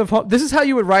 Theft of home. This is how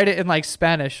you would write it in like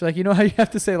Spanish. Like, you know how you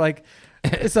have to say like,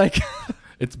 it's like.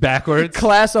 It's backwards.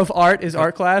 Class of art is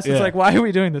art class. It's like, why are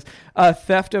we doing this?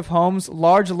 Theft of homes,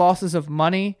 large losses of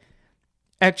money,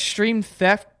 extreme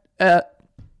theft of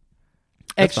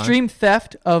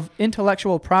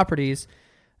intellectual properties,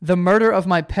 the murder of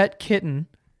my pet kitten.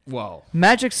 Whoa.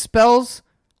 Magic spells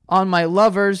on my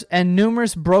lovers, and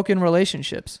numerous broken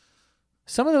relationships.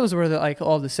 Some of those were like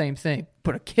all the same thing,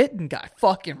 but a kitten got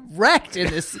fucking wrecked in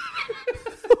this.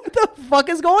 What the fuck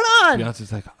is going on?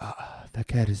 Beyonce's like, That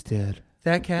cat is dead.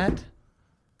 That cat?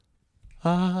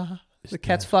 The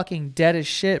cat's fucking dead as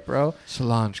shit, bro.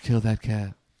 Solange, kill that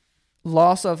cat.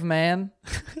 Loss of man.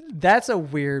 That's a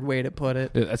weird way to put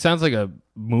it. That sounds like a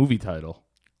movie title.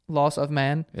 Loss of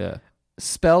man. Yeah.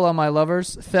 Spell on my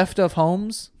lovers. Theft of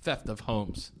homes. Theft of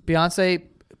homes. Beyonce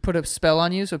put a spell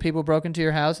on you so people broke into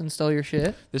your house and stole your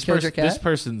shit. This Killed your cat. This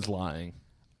person's lying.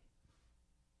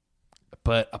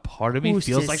 But a part of me Who's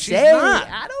feels to like she's say? not.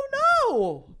 I don't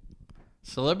know.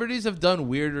 Celebrities have done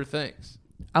weirder things.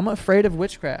 I'm afraid of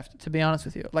witchcraft, to be honest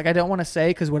with you. Like, I don't want to say,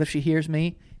 because what if she hears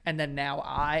me and then now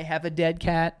I have a dead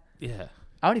cat? Yeah.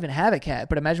 I don't even have a cat,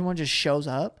 but imagine one just shows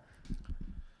up.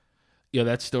 Yo,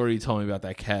 that story you told me about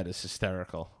that cat is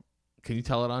hysterical. Can you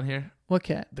tell it on here? What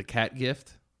cat? The cat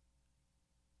gift?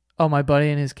 Oh, my buddy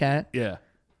and his cat? Yeah.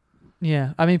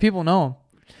 Yeah. I mean, people know him.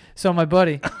 So my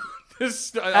buddy.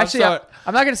 Actually,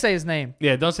 I'm not going to say his name.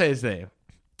 Yeah, don't say his name.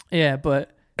 Yeah,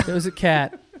 but there was a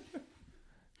cat.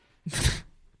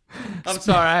 I'm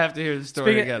sorry, I have to hear the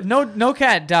story again. No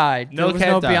cat died. No there was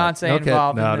cat no died. Beyonce No cat-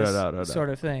 involved no, in no, this no. sort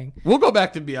of thing. We'll go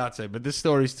back to Beyonce, but this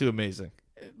story's too amazing.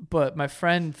 But my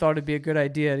friend thought it'd be a good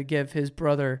idea to give his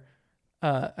brother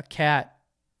a cat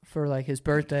for like his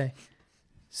birthday.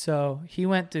 So he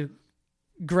went to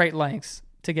great lengths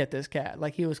to get this cat.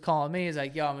 Like, he was calling me. He's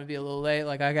like, yo, I'm going to be a little late.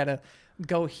 Like, I got to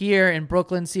go here in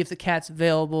Brooklyn, see if the cat's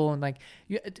available. And like,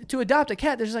 to adopt a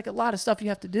cat, there's like a lot of stuff you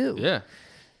have to do. Yeah.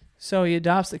 So he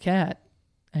adopts the cat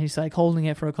and he's like holding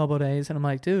it for a couple of days. And I'm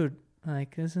like, dude,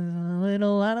 like, this is a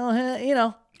little, I don't have, you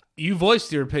know. You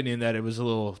voiced your opinion that it was a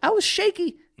little... I was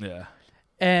shaky. Yeah.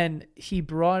 And he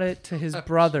brought it to his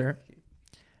brother,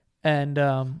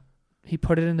 and he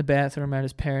put it in the bathroom at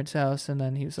his parents' house. And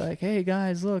then he was like, hey,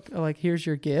 guys, look, like, here's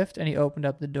your gift. And he opened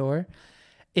up the door.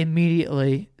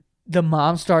 Immediately, the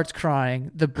mom starts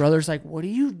crying. The brother's like, what do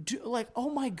you do? Like, oh,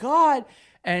 my God.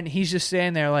 And he's just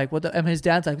standing there like, what the... And his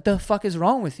dad's like, what the fuck is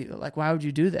wrong with you? Like, why would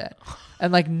you do that?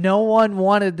 And, like, no one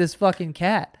wanted this fucking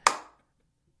cat.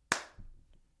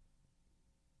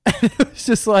 It was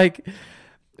just like...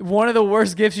 one of the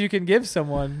worst gifts you can give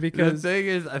someone, because the thing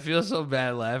is, I feel so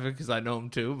bad laughing because I know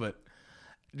him too, but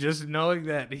just knowing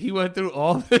that he went through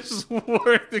all this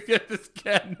work to get this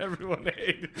cat and everyone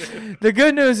hated it. The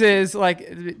good news is,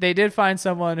 like, they did find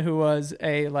someone who was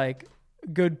a like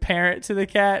good parent to the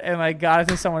cat and like got it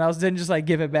to someone else, didn't just like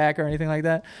give it back or anything like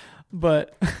that.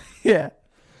 But yeah.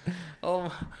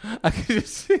 Oh, I could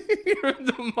just see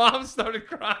the mom started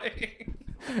crying.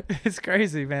 It's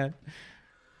crazy, man.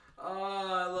 Oh,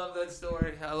 I love that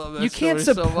story. I love that You story can't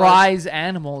so surprise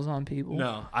animals on people.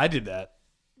 No, I did that.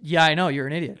 Yeah, I know. You're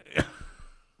an idiot.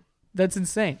 That's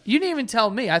insane. You didn't even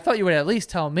tell me. I thought you would at least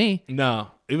tell me.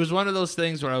 No, it was one of those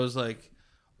things where I was like,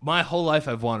 my whole life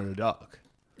I've wanted a dog.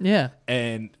 Yeah.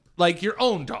 And like your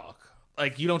own dog.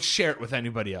 Like you don't share it with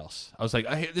anybody else. I was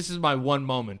like, this is my one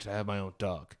moment to have my own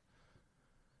dog.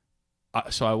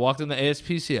 So I walked in the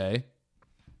ASPCA.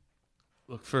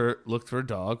 Looked for a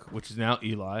dog, which is now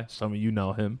Eli. Some of you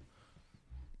know him.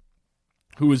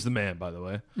 Who is the man, by the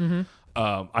way. Mm-hmm.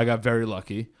 I got very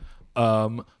lucky.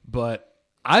 But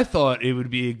I thought it would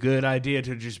be a good idea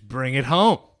to just bring it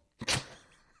home.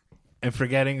 And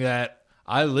forgetting that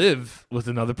I live with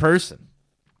another person.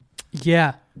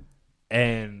 Yeah.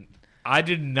 And I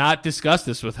did not discuss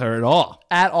this with her at all.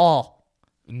 At all.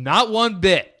 Not one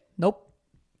bit. Nope.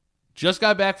 Just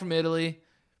got back from Italy.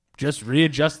 Just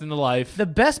readjusting to life. The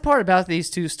best part about these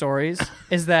two stories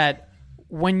is that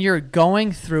when you're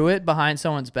going through it behind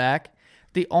someone's back,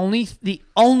 the only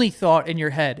thought in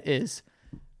your head is,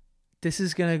 this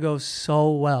is going to go so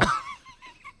well.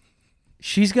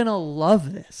 She's going to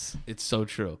love this. It's so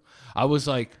true. I was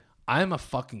like, I'm a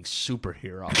fucking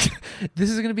superhero. This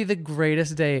is going to be the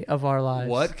greatest day of our lives.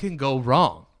 What can go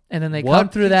wrong? And then they What come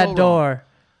through can that go door, wrong?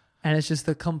 and it's just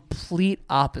the complete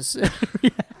opposite.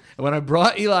 When I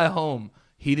brought Eli home,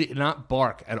 he did not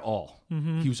bark at all.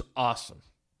 Mm-hmm. He was awesome.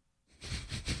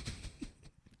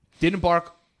 Didn't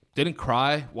bark, didn't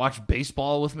cry, watched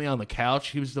baseball with me on the couch.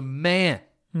 He was the man.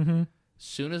 Mm-hmm. As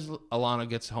soon as Alana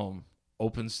gets home,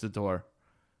 opens the door,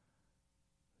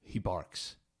 he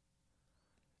barks.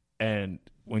 And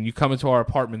when you come into our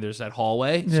apartment, there's that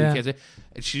hallway. So you can't say,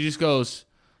 and she just goes,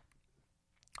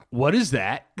 what is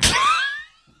that?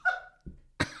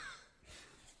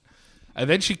 And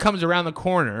then she comes around the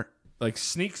corner, like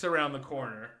sneaks around the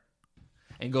corner,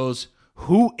 and goes,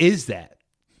 who is that?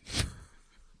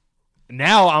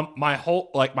 Now my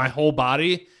whole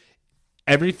body,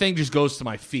 everything just goes to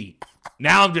my feet.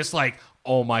 Now I'm just like,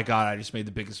 oh my God, I just made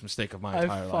the biggest mistake of my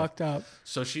entire life. I fucked up.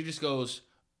 So she just goes,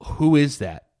 who is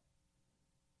that?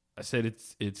 I said,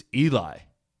 it's Eli.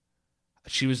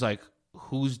 She was like,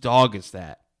 whose dog is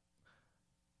that?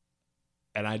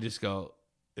 And I just go,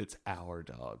 it's our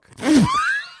dog.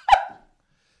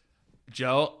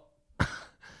 Joe,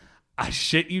 I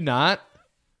shit you not,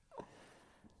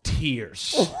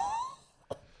 tears.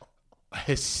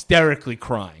 Hysterically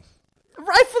crying.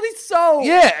 Rightfully so.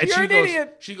 Yeah. And You're an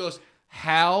idiot. She goes,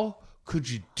 how could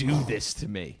you do this to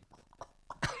me?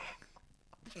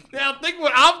 Now think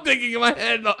what I'm thinking in my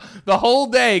head the whole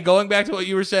day, going back to what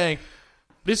you were saying.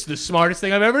 This is the smartest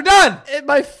thing I've ever done. And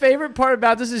my favorite part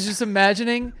about this is just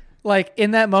imagining, like,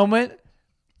 in that moment,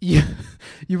 you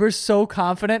were so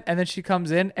confident, and then she comes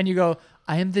in, and you go,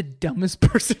 I am the dumbest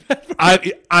person ever.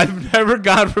 I've never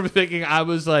gone from thinking I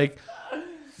was like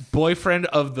boyfriend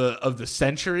of the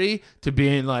century to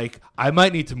being like, I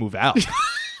might need to move out.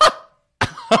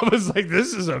 I was like,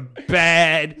 this is a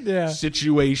bad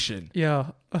situation.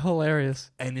 Yeah,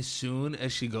 hilarious. And as soon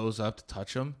as she goes up to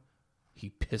touch him, he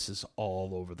pisses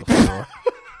all over the floor.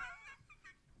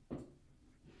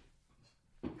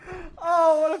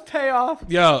 Oh, what a payoff.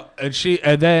 Yo,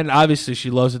 and then obviously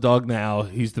she loves the dog now.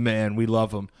 He's the man. We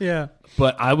love him. Yeah.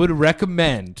 But I would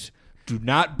recommend, do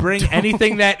not bring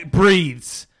anything that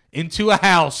breathes into a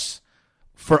house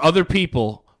for other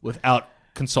people without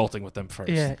consulting with them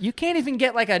first. Yeah. You can't even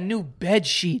get like a new bed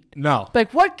sheet. No.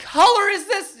 Like, what color is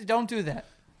this? Don't do that.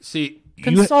 See,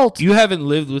 Consult. You haven't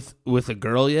lived with a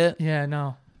girl yet. Yeah,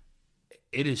 no.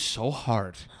 It is so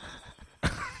hard.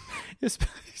 Just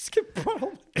get brought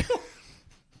home.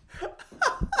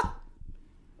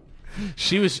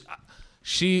 She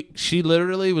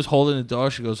literally was holding the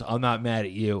door. She goes, I'm not mad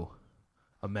at you.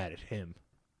 I'm mad at him.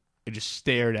 It just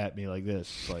stared at me like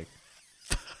this. Like,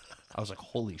 I was like,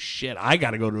 holy shit, I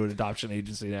got to go to an adoption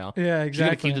agency now. Yeah, She's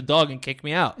going to keep the dog and kick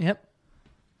me out. Yep.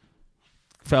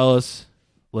 Fellas,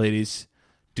 ladies,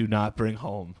 do not bring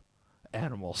home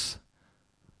animals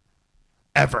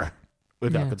ever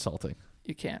without consulting.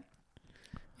 You can't.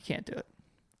 You can't do it.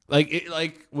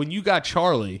 Like when you got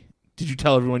Charlie, did you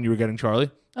tell everyone you were getting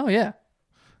Charlie? Oh, yeah.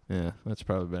 Yeah, that's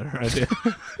probably a better idea.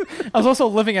 I was also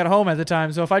living at home at the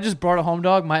time, so if I just brought a home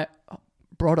dog, What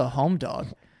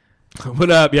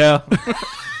up, yo?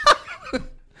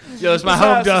 Yo, it's my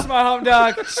home dog. It's my home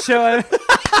dog. Chilling.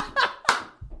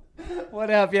 What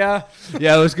up, yo?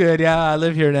 Yeah, it was good. Yeah, I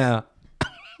live here now.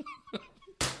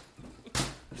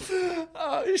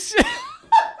 Oh, shit.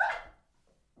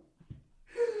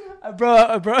 I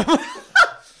brought.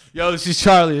 Yo, this is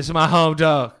Charlie. This is my home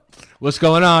dog. What's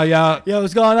going on, y'all? Yo,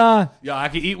 what's going on? Yo, I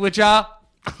can eat with y'all?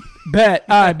 Bet.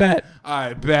 All right, bet. All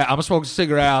right, bet. I'm going to smoke a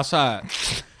cigarette outside.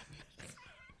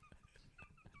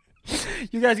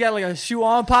 You guys got like a shoe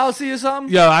on policy or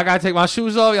something? Yo, I got to take my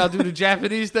shoes off. Y'all do the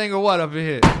Japanese thing or what up in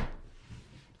here?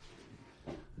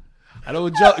 I know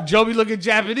Joe be looking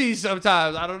Japanese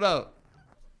sometimes. I don't know.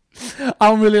 I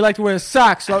don't really like to wear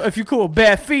socks, so if you cool with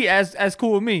bare feet, as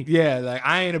cool with me. Yeah, like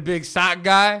I ain't a big sock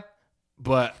guy,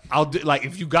 but I'll do, like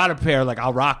if you got a pair, like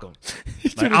I'll rock them.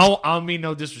 Like I don't mean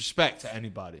no disrespect to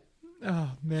anybody.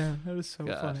 Oh man, that was so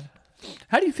funny.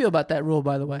 How do you feel about that rule,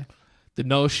 by the way? The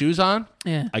no shoes on?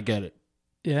 Yeah, I get it.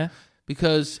 Yeah,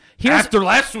 because after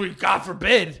last week, God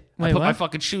forbid, I put my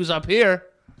fucking shoes up here,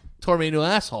 tore me into an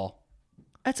asshole.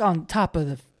 That's on top of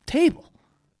the table,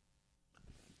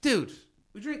 dude.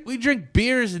 We drink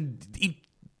beers and eat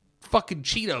fucking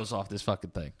Cheetos off this fucking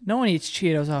thing. No one eats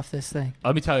Cheetos off this thing.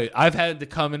 Let me tell you, I've had to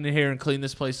come in here and clean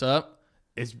this place up.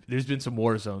 There's been some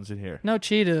war zones in here. No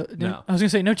Cheetos. No. I was gonna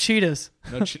say no Cheetos.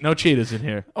 No Cheetos in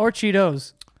here. Or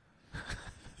Cheetos.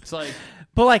 It's like,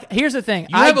 but like, here's the thing.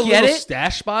 You have a little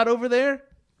stash spot over there.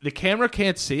 The camera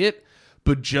can't see it,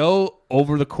 but Joe,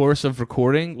 over the course of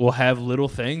recording, will have little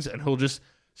things, and he'll just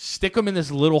stick them in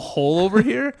this little hole over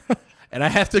here. And I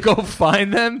have to go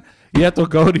find them. You have to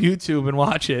go to YouTube and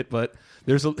watch it. But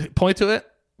there's a point to it.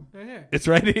 Right here. It's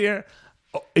right here.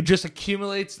 It just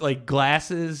accumulates like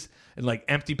glasses and like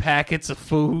empty packets of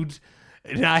food.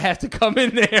 And I have to come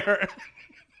in there.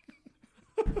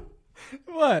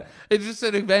 What? It's just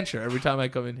an adventure every time I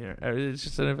come in here. It's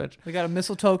just an adventure. We got a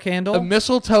mistletoe candle. A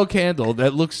mistletoe candle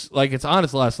that looks like it's on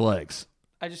its last legs.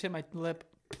 I just hit my lip.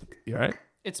 You all right?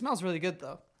 It smells really good,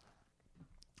 though.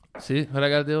 See what I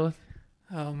got to deal with?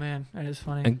 Oh, man. That is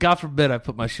funny. And God forbid I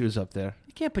put my shoes up there.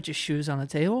 You can't put your shoes on the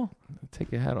table. Take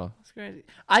your hat off. That's crazy.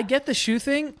 I get the shoe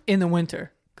thing in the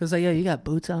winter. Because, like, you got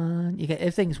boots on.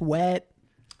 Everything's wet.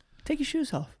 Take your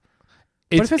shoes off.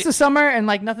 But if it's the summer and,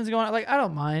 like, nothing's going on, like, I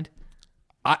don't mind.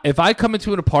 If I come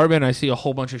into an apartment and I see a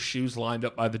whole bunch of shoes lined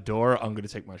up by the door, I'm going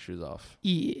to take my shoes off.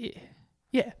 Yeah.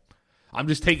 Yeah. I'm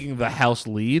just taking the house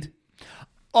lead.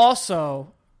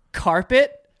 Also,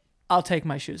 carpet, I'll take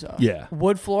my shoes off. Yeah.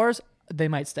 Wood floors, they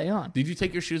might stay on. Did you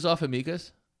take your shoes off at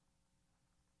Mika's?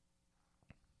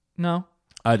 No.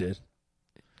 I did.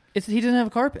 He doesn't have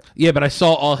a carpet. Yeah, but I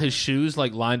saw all his shoes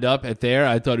like lined up at there.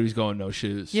 I thought he was going no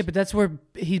shoes. Yeah, but that's where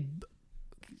he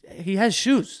has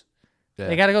shoes. Yeah.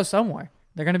 They got to go somewhere.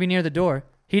 They're going to be near the door.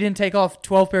 He didn't take off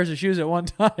 12 pairs of shoes at one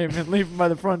time and leave them by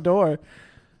the front door.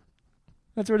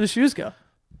 That's where the shoes go.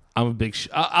 I'm a big.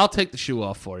 I'll take the shoe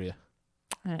off for you.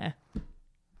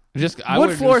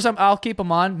 Wood floors, I'll keep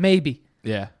them on. Maybe.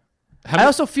 Yeah. I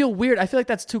also feel weird. I feel like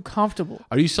that's too comfortable.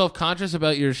 Are you self-conscious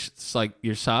about your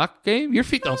sock game? Your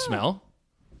feet don't smell.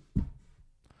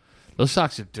 Those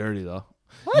socks are dirty though.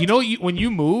 What? You know, when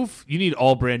you move, you need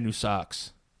all brand new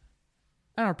socks.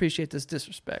 I don't appreciate this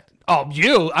disrespect. Oh,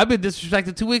 you! I've been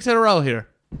disrespected 2 weeks in a row here.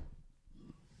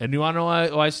 And you want to know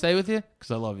why I stay with you?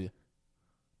 Because I love you.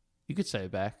 You could say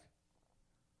it back.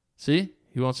 See?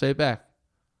 You won't say it back.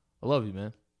 I love you,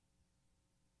 man.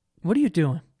 What are you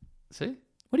doing? See?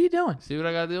 What are you doing? See what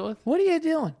I got to deal with? What are you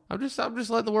doing? I'm just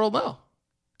letting the world know.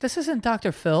 This isn't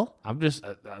Dr. Phil. I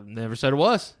never said it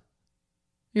was.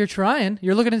 You're trying.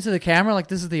 You're looking into the camera like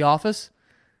this is The Office.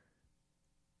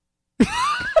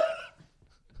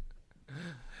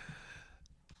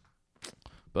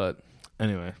 But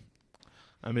anyway,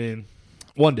 I mean,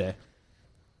 one day.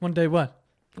 One day what?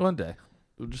 One day.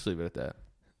 We'll just leave it at that.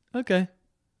 Okay.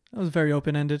 That was very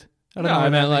open-ended. I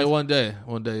meant like one day.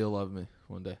 One day you'll love me.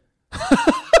 One day.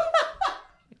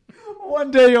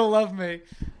 One day you'll love me.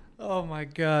 Oh my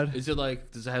God. Is it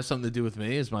like, does it have something to do with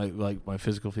me? Is my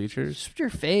physical features? Just your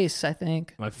face, I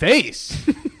think. My face?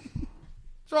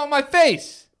 What's wrong with my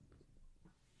face?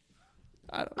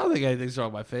 I don't think anything's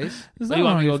wrong with my face. So you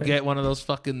want me to go get one of those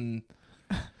fucking,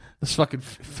 what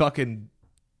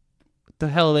the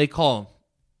hell do they call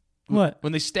them? What?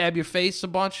 When they stab your face a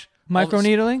bunch?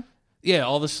 Microneedling? Yeah,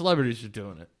 all the celebrities are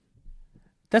doing it.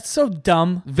 That's so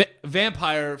dumb.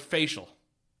 Vampire facial.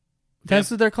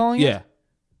 That's what they're calling it? Yeah.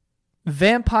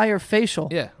 Vampire facial.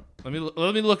 Yeah. Let me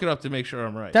look it up to make sure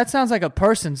I'm right. That sounds like a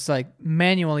person's like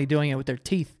manually doing it with their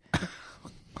teeth.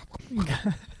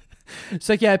 It's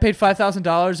like, yeah, I paid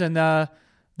 $5,000 and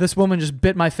this woman just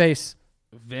bit my face.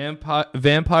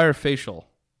 Vampire facial.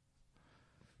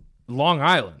 Long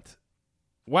Island.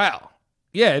 Wow.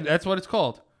 Yeah, that's what it's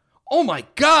called. Oh my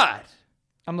God.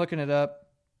 I'm looking it up.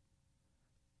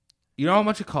 You know how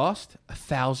much it cost?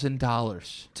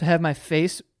 $1,000. To have my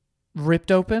face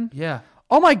ripped open? Yeah.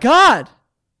 Oh my God.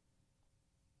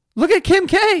 Look at Kim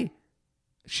K.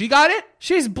 She got it?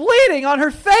 She's bleeding on her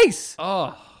face.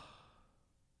 Oh.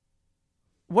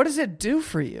 What does it do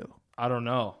for you? I don't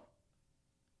know.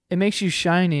 It makes you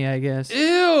shiny, I guess.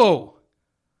 Ew.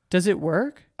 Does it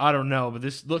work? I don't know, but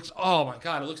this looks, oh my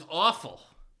God, it looks awful.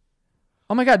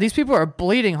 Oh my God, these people are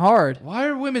bleeding hard. Why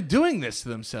are women doing this to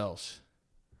themselves?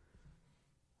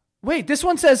 Wait, this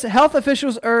one says health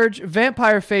officials urge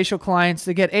vampire facial clients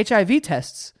to get HIV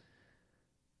tests.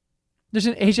 There's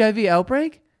an HIV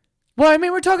outbreak? Well, I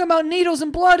mean, we're talking about needles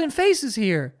and blood and faces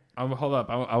here. Hold up.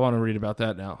 I want to read about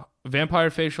that now.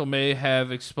 Vampire facial may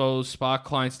have exposed spa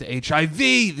clients to HIV.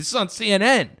 This is on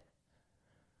CNN.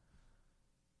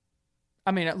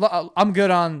 I mean, I'm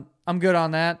good on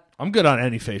that. I'm good on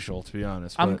any facial, to be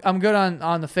honest. I'm good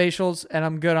on the facials, and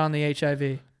I'm good on the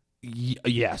HIV.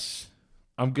 Yes.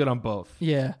 I'm good on both.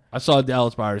 Yeah. I saw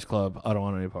Dallas Buyers Club. I don't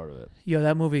want any part of it. Yo,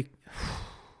 that movie.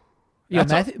 Yo,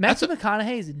 Matthew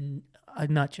McConaughey is a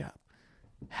nut job.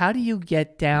 How do you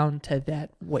get down to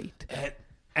that weight?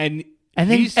 And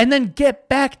then get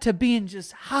back to being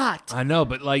just hot? I know,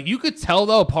 but like you could tell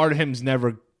though, part of him's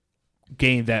never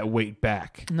gained that weight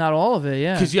back. Not all of it,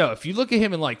 yeah. Because if you look at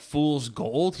him in like Fool's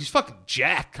Gold, he's fucking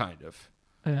jacked, kind of.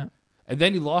 Yeah. And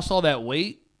then he lost all that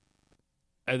weight.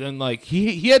 And then, like,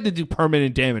 he had to do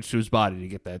permanent damage to his body to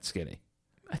get that skinny.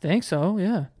 I think so,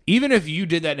 yeah. Even if you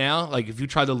did that now, like, if you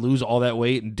tried to lose all that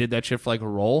weight and did that shit for, like, a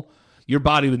roll, your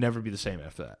body would never be the same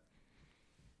after that.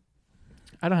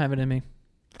 I don't have it in me.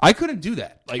 I couldn't do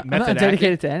that. Like, I'm not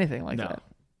dedicated to anything like that.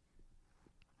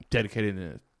 Dedicated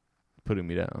to putting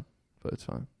me down, but it's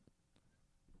fine.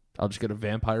 I'll just get a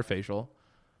vampire facial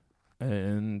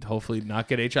and hopefully not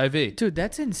get HIV. Dude,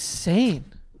 that's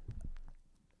insane.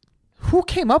 Who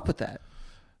came up with that?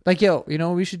 Like, yo, you know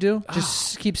what we should do?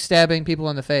 Just keep stabbing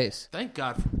people in the face. Thank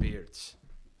God for beards.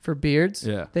 For beards?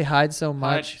 Yeah. They hide so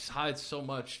much. Hide so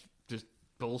much just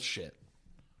bullshit.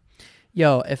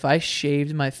 Yo, if I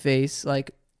shaved my face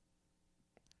like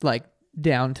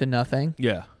down to nothing.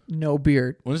 Yeah. No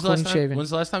beard. When's the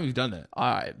last time you've done that?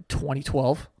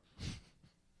 2012.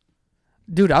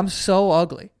 Dude, I'm so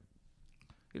ugly.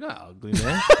 You're not ugly,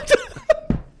 man.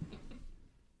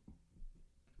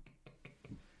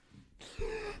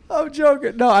 I'm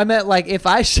joking. No, I meant like if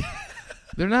I...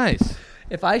 They're nice.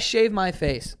 If I shave my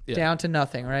face down to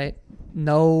nothing, right?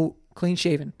 No clean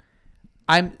shaven.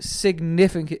 I'm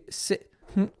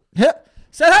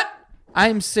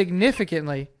I'm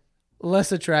significantly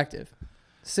less attractive.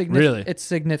 Really? It's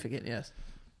significant, yes.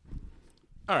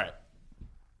 All right.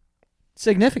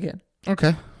 Significant.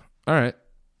 Okay. All right.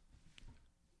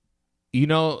 You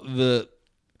know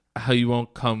how you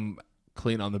won't come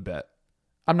clean on the bed?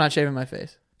 I'm not shaving my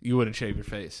face. You wouldn't shave your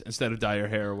face instead of dye your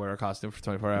hair or wear a costume for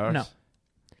 24 hours? No.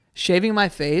 Shaving my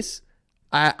face,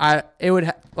 I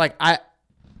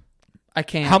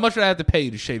can't. How much would I have to pay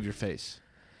you to shave your face?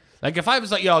 Like if I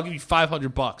was like, yo, I'll give you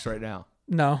 $500 right now.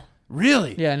 No.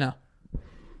 Really? Yeah, no.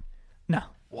 No.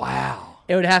 Wow.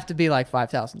 It would have to be like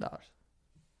 $5,000.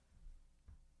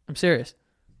 I'm serious.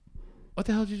 What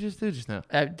the hell did you just do just now?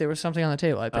 There was something on the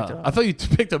table. I picked it up. I thought you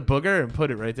picked a booger and put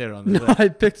it right there on the No, lid. I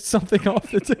picked something off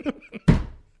the table.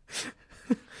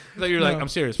 I thought you were like, I'm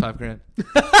serious, $5,000.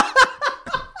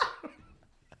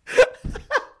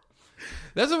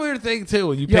 That's a weird thing too.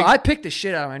 When you pick, I picked the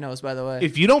shit out of my nose, by the way.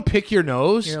 if you don't pick your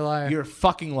nose, You're a liar. You're a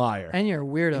fucking liar. And you're a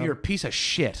weirdo. You're a piece of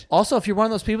shit. Also, if you're one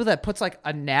of those people that puts like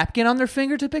a napkin on their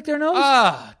finger to pick their nose,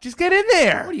 Just get in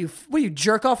there. what do you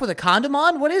jerk off with a condom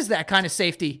on? What is that kind of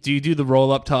safety? Do you do the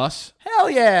roll up toss? Hell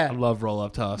yeah. I love roll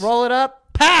up toss. Roll it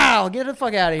up. Pow! Get the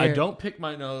fuck out of here. I don't pick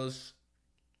my nose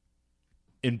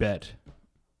in bed.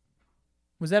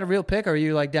 Was that a real pick, or are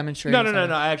you like demonstrating? No.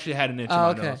 something? I actually had an itch in Oh, my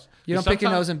okay. nose. You don't pick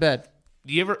your nose in bed.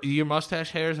 Do you ever your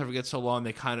mustache hairs ever get so long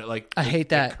they kind of like I hate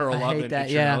they that. curl I up hate and that.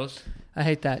 itch your Yeah. nose? I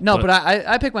hate that. No, but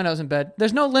I pick my nose in bed.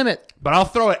 There's no limit. But I'll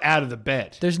throw it out of the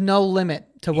bed. There's no limit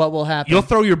to what will happen. You'll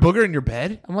throw your booger in your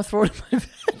bed? I'm gonna throw it in my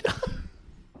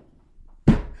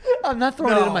bed. I'm not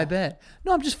throwing it in my bed.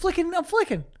 No, I'm just flicking. I'm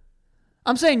flicking.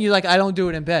 I'm saying I don't do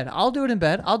it in bed. I'll do it in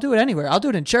bed. I'll do it anywhere. I'll do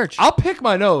it in church. I'll pick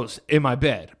my nose in my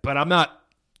bed, but I'm not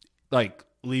like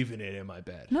leaving it in my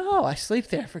bed. No, I sleep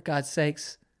there, for God's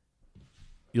sakes.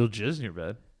 You'll jizz in your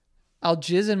bed. I'll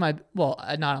jizz in my... Well,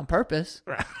 not on purpose.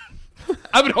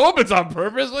 I would hope it's on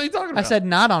purpose. What are you talking about? I said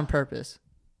not on purpose.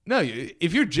 No,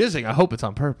 if you're jizzing, I hope it's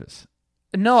on purpose.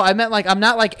 No, I meant I'm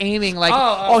not aiming here,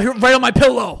 right on my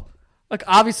pillow.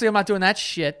 Obviously I'm not doing that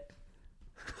shit.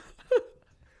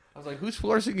 I was like, who's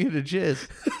forcing you to jizz?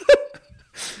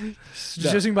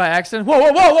 Jizzing by accident. Whoa,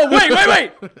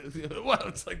 wait. Well,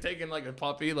 it's like taking like a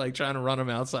puppy, like trying to run him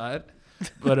outside.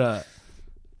 But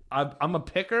I'm a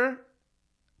picker.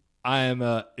 I am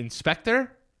a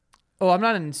inspector. Oh, I'm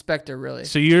not an inspector, really.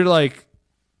 So you're like,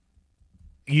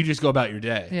 you just go about your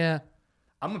day. Yeah.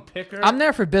 I'm a picker. I'm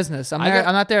there for business. I'm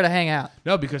not there to hang out.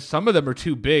 No, because some of them are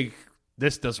too big.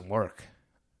 This doesn't work.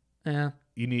 Yeah.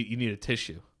 You need a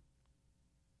tissue.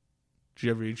 Did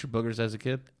you ever eat your boogers as a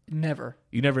kid? Never.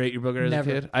 You never ate your booger as Never.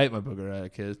 a kid? I ate my booger as a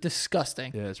kid.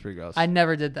 Disgusting. Yeah, it's pretty gross. I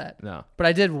never did that. No. But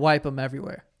I did wipe them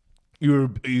everywhere. You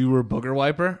were a booger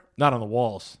wiper? Not on the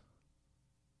walls.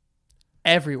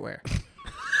 Everywhere.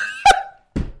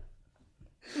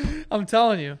 I'm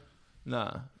telling you.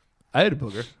 Nah. I ate a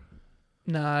booger.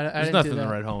 No, I There's didn't nothing do that. to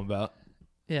write home about.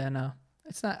 Yeah, no.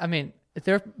 It's not. I mean,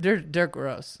 they're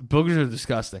gross. Boogers are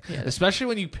disgusting. Yeah. Especially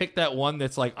when you pick that one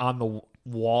that's like on the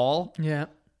wall Yeah.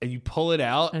 and you pull it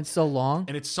out. And it's so long.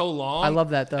 And it's so long. I love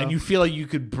that, though. And you feel like you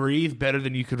could breathe better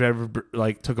than you could ever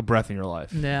took a breath in your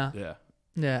life. Yeah. Yeah.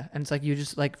 Yeah. And it's you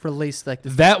just release the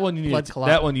That one you need blood clot.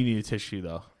 that one you need a tissue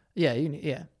though. Yeah,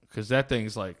 yeah. Cuz that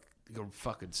thing's you go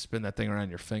fucking spin that thing around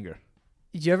your finger.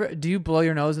 Do you blow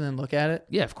your nose and then look at it?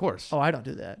 Yeah, of course. Oh, I don't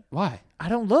do that. Why? I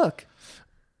don't look.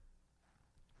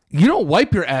 You don't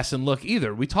wipe your ass and look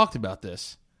either. We talked about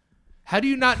this. How do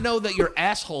you not know that your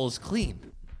asshole is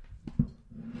clean?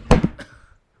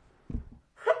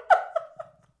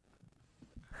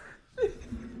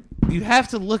 You have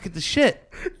to look at the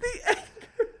shit.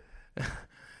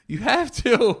 You have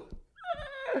to.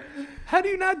 How do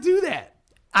you not do that?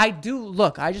 I do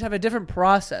look. I just have a different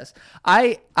process.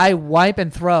 I wipe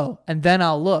and throw, and then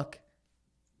I'll look.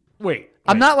 Wait.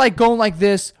 I'm not going like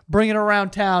this, bring it around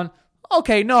town.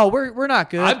 Okay, no, we're not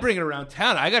good. I bring it around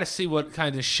town. I got to see what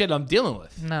kind of shit I'm dealing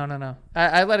with. No.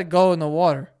 I let it go in the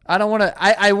water. I don't want to.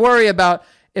 I worry about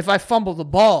if I fumble the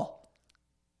ball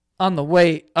on the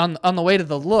way on the way to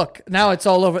the look. Now it's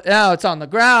all over. Now it's on the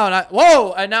ground.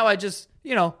 And now I just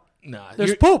Nah,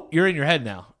 there's poop. You're in your head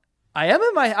now. I am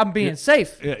I'm being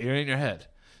safe. Yeah, you're in your head.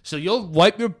 So you'll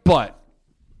wipe your butt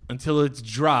until it's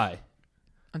dry.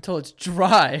 Until it's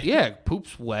dry. Yeah,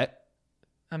 poop's wet.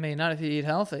 I mean, not if you eat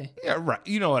healthy. Yeah, right.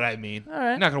 You know what I mean. All right.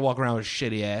 You're not going to walk around with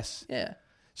shitty ass. Yeah.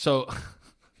 So,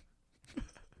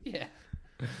 Yeah.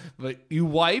 but you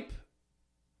wipe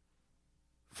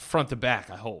front to back,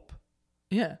 I hope.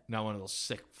 Yeah. Not one of those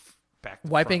sick back to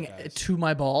Wiping front, guys. to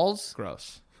my balls.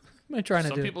 Gross. What am I trying to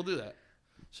Some do? people do that.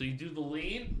 So you do the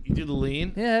lean. You do the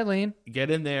lean. Yeah, lean. Get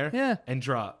in there. Yeah. And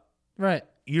drop. Right.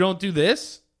 You don't do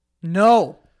this,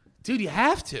 No. dude. You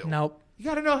have to. Nope. You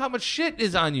got to know how much shit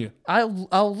is on you.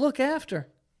 I'll look after.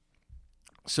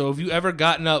 So have you ever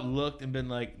gotten up, looked, and been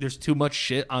like, "There's too much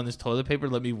shit on this toilet paper.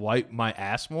 Let me wipe my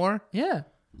ass more." Yeah.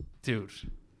 Dude,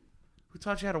 who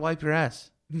taught you how to wipe your ass?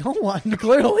 No one,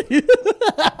 clearly.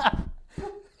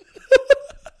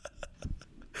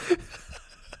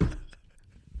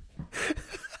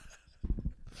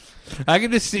 I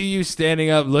can just see you standing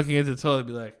up, looking at the toilet, and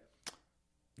be like,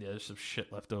 "Yeah, there's some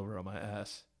shit left over on my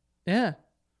ass." Yeah.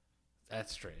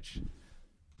 That's strange.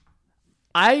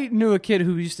 I knew a kid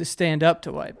who used to stand up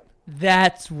to wipe.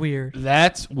 That's weird.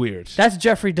 That's weird. That's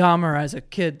Jeffrey Dahmer as a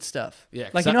kid stuff. Yeah,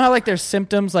 'cause like you know how like there's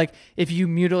symptoms like if you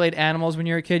mutilate animals when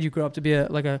you're a kid, you grow up to be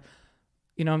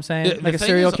you know what I'm saying, The like a thing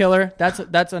serial is- killer. That's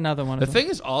another one. The of them.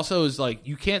 thing is also is like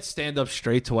you can't stand up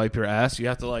straight to wipe your ass. You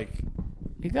have to like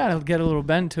You gotta get a little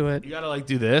bend to it. you gotta like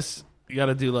do this. You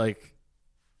gotta do like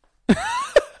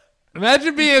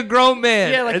imagine being a grown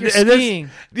man. Yeah, like and- you're and this- skiing.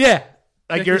 yeah.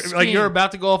 Like Like you're you're like you're skiing.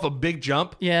 about to go off a big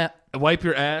jump Yeah, and wipe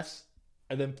your ass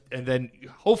and then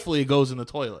hopefully it goes in the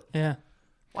toilet. yeah.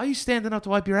 Why are you standing up to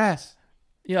wipe your ass?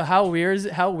 Yeah, how weird is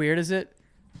it? How weird is it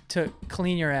to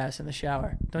clean your ass in the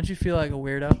shower? Don't you feel like a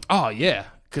weirdo? Oh yeah.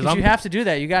 Because you have to do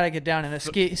that. You got to get down in a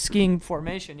skiing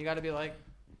formation. You got to be like,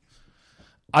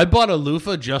 I bought a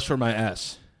loofah just for my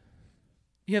ass.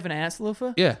 you have an ass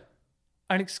loofah? Yeah.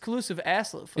 An exclusive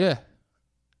ass loofah. Yeah.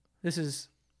 This is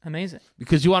amazing.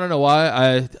 Because you want to know why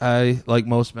I like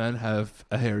most men have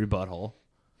a hairy butthole.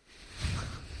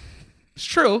 It's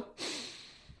true.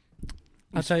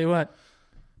 I'll tell you what.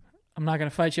 I'm not going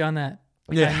to fight you on that.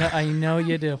 Yeah. I know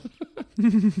you do.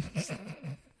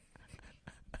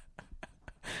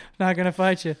 Not going to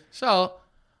fight you. So,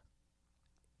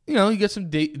 you get some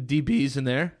DBs in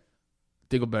there,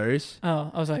 dingleberries.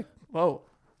 Oh, I was like, whoa.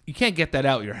 You can't get that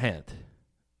out with your hand.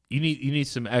 You need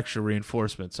some extra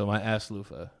reinforcement. So my ass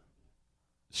loofah,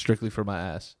 strictly for my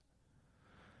ass.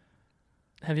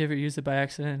 Have you ever used it by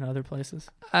accident in other places?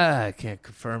 I can't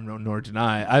confirm nor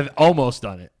deny. I've almost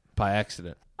done it by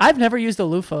accident. I've never used a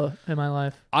loofah in my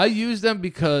life. I use them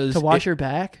because To wash your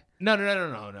back? No.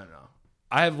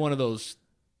 I have one of those.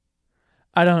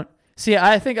 I don't. See,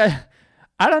 I think I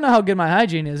don't know how good my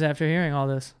hygiene is after hearing all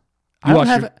this. Do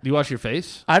you wash your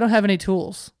face? I don't have any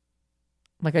tools.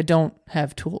 Like, I don't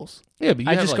have tools. Yeah, but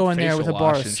you I have just go in there with facial a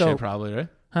bar wash of and soap. shit, probably, right?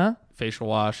 Huh? Facial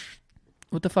wash.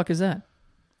 What the fuck is that?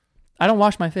 I don't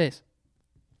wash my face.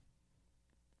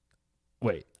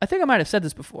 Wait, I think I might have said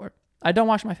this before. I don't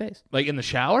wash my face. like in the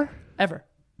shower? Ever.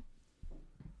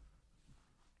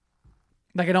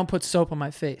 Like, I don't put soap on my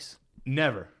face.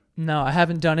 Never. No, I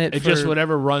haven't done it. It's just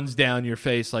whatever runs down your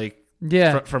face, like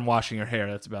Yeah. from washing your hair.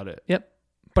 That's about it. Yep.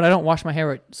 But I don't wash my hair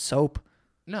with soap.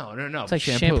 No. It's like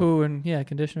shampoo and,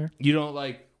 conditioner. You don't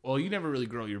like. Well, you never really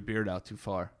grow your beard out too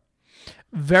far.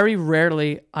 Very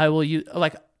rarely I will use,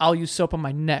 I'll use soap on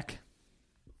my neck.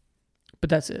 But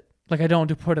that's it. Like, I don't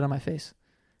put it on my face.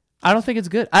 I don't think it's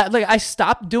good. I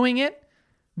stopped doing it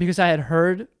because I had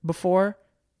heard before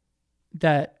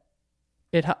that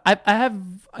I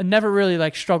never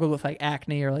really struggled with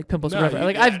struggled with pimples or No,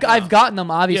 whatever. you- no. I've gotten them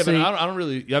obviously. Yeah, but I don't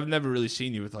really. I've never really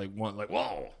seen you with one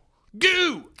whoa,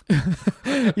 goo.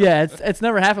 Yeah, it's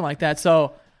never happened like that.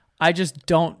 So I just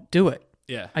don't do it.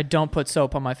 Yeah, I don't put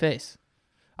soap on my face.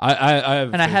 I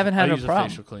have, And I haven't had a use problem. a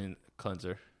facial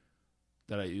cleanser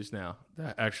that I use now.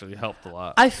 That actually helped a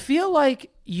lot. I feel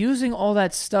like using all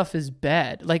that stuff is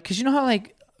bad. Because you know how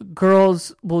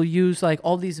girls will use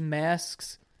all these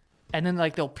masks and then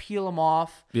they'll peel them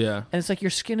off. Yeah, And it's like your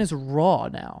skin is raw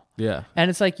now. yeah. And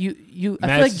it's like I feel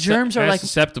like germs are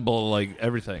susceptible to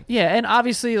everything. Yeah, and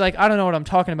obviously I don't know what I'm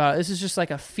talking about. This is just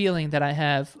a feeling that I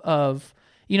have of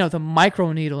the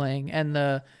microneedling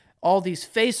and all these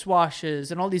face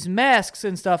washes and all these masks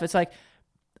and stuff. It's like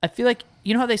I feel like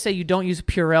how they say you don't use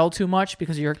Purell too much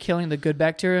because you're killing the good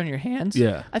bacteria in your hands?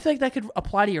 Yeah. I feel like that could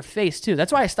apply to your face too.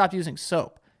 That's why I stopped using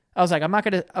soap. I was like, I'm not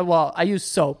going to, I use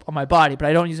soap on my body, but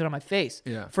I don't use it on my face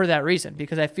for that reason,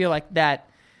 because I feel like that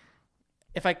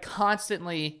if I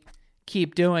constantly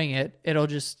keep doing it, it'll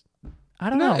just, I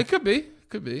don't know. It could be.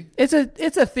 Could be. It's a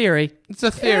theory. It's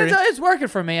a theory. It's working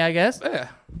for me, I guess. Yeah.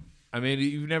 I mean,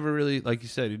 you've never really, like you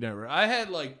said, I had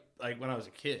like when I was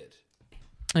a kid,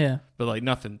 Yeah. but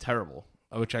nothing terrible,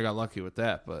 which I got lucky with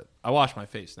that, but I wash my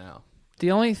face now.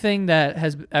 The only thing that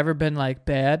has ever been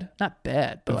bad, not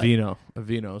bad, but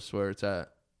Aveeno's where it's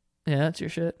at. Yeah, that's your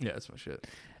shit. Yeah, that's my shit.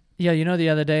 Yeah, the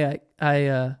other day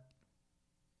I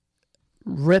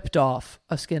ripped off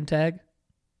a skin tag.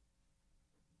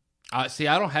 See,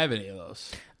 I don't have any of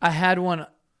those. I had one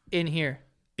in here.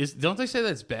 Don't they say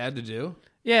that's bad to do?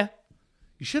 Yeah.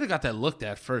 You should have got that looked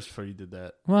at first before you did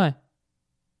that. Why?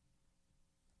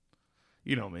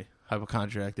 You know me.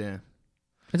 Hypochondriac Dan.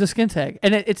 It's a skin tag.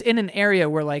 And it's in an area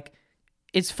where, like,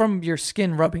 it's from your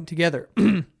skin rubbing together.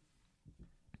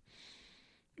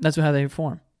 That's how they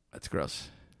form. That's gross.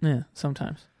 Yeah,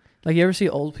 sometimes. Like, you ever see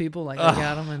old people, like, look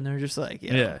at them, and they're just like,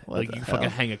 yeah. what Like, the you hell?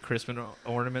 fucking hang a Christmas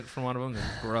ornament from one of them. They're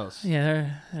gross. Yeah,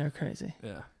 they're crazy.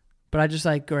 Yeah. But I just,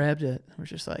 like, grabbed it. I was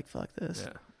just like, fuck this.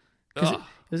 Yeah. Because it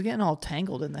was getting all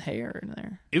tangled in the hair in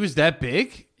there. It was that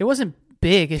big? It wasn't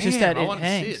big. It's just that I it want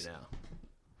hangs. to see it now.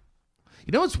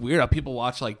 You know what's weird? How people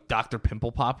watch, like, Dr.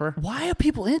 Pimple Popper? Why are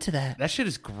people into that? That shit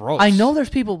is gross. I know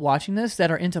there's people watching this that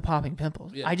are into popping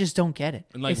pimples. Yeah. I just don't get it.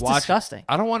 And, like, It's disgusting.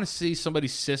 I don't want to see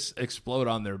somebody's cyst explode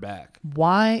on their back.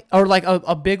 Why? Or like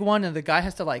a big one and the guy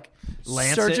has to like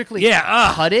Lance surgically it?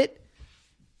 Yeah, cut it?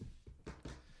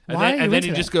 And Why then, are you and then into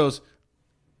he that? just goes,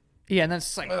 Yeah, and then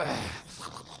it's like,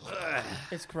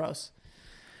 it's gross.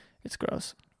 It's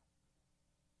gross.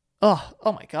 Oh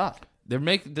my God.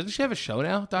 doesn't she have a show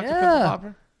now, Dr. Yeah. Pimple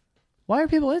Popper? Why are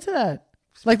people into that?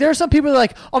 Like, there are some people that are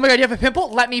like, oh my God, you have a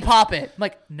pimple? Let me pop it. I'm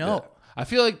like, no. Yeah. I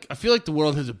feel like the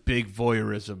world has a big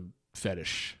voyeurism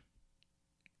fetish.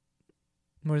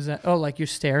 What is that? Oh, like you're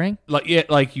staring?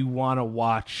 Like you want to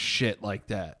watch shit like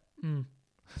that. Mm.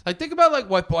 Like, think about like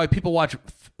why people watch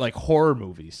like horror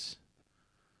movies.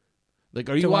 Like,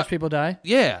 are you To watch people die?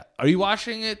 Yeah, are you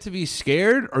watching it to be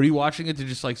scared, or are you watching it to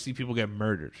just like see people get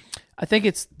murdered? I think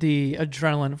it's the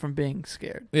adrenaline from being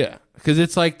scared. Yeah, because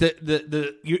it's like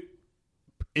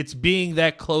it's being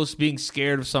that close, being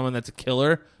scared of someone that's a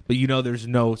killer, but you know there's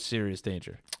no serious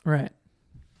danger. Right.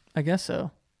 I guess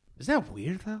so. Isn't that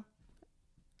weird though?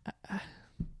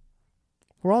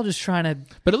 We're all just trying to.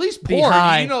 But at least Be porn,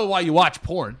 high. you know why you watch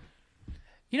porn.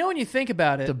 You know, when you think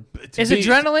about it, To is be-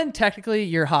 adrenaline technically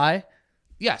you're high?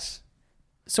 Yes,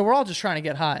 So we're all just trying to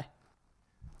get high.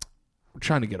 we're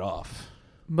trying to get off.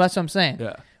 That's what I'm saying.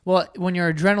 Yeah, Well, when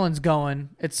your adrenaline's going,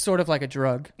 it's sort of like a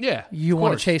drug. yeah. You of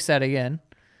want course. to chase that again,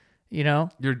 you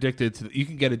know? You're addicted to. You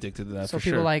can get addicted to that. So for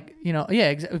people sure. like, you know,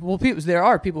 yeah. Well, there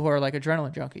are people who are like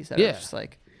adrenaline junkies that Yeah. are just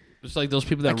like, It's like those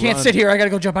people that I can't run. sit here. I got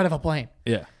to go jump out of a plane.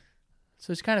 Yeah,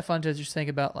 So it's kind of fun to just think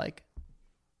about like,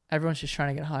 everyone's just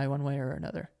trying to get high one way or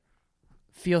another.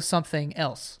 Feel something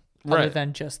else other Right.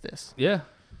 than just this. yeah.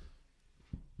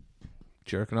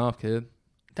 Jerking off, kid.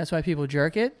 That's why people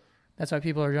jerk it. That's why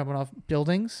people are jumping off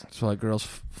buildings. That's why girls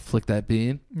flick that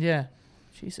bean. Yeah.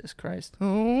 Jesus Christ.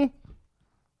 Oh.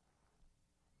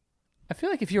 I feel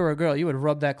like if you were a girl, you would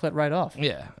rub that clit right off.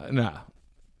 Yeah, nah.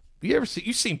 You've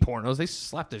seen pornos? They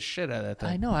slap the shit out of that thing.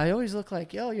 I know. I always look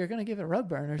like, yo, you're going to give it a rub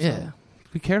burn or something. Yeah.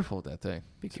 Be careful with that thing.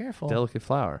 Be careful. Delicate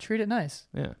flower. Treat it nice.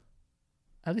 Yeah.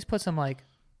 At least put some like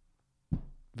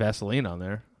Vaseline on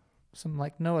there.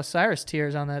 Noah Cyrus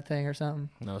tears on that thing or something.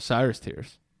 No, Cyrus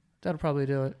tears. That'll probably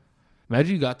do it.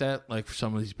 Imagine you got that like for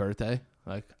somebody's birthday.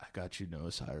 Like, I got you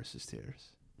Noah Cyrus's tears.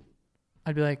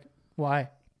 I'd be like, why?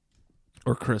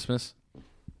 Or Christmas.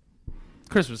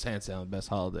 Christmas, hands down, the best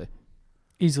holiday.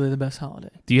 Easily the best holiday.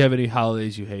 Do you have any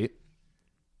holidays you hate?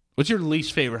 What's your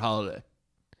least favorite holiday?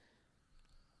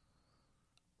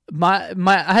 I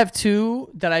have two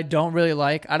that I don't really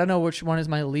like. I don't know which one is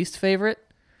my least favorite,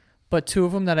 but two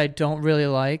of them that I don't really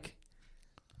like.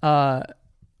 I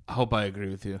hope I agree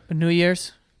with you. New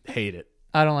Year's, Hate it.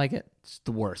 I don't like it. It's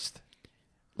the worst.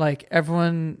 Like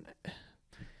everyone,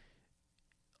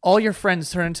 all your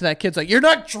friends turn into that kid's like, you're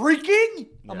not drinking?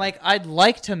 I'm like, I'd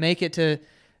like to make it to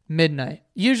midnight.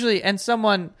 Usually, and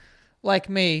someone like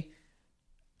me,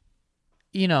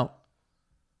 you know,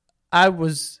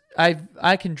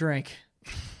 I can drink,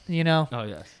 you know? Oh,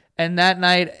 yes. And that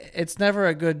night, it's never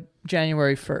a good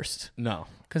January 1st. No.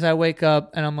 Because I wake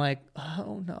up and I'm like,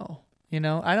 oh no. You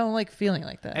know, I don't like feeling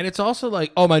like that. And it's also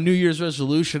like, oh, my New Year's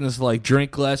resolution is like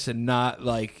drink less and not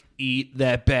like eat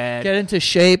that bad. Get into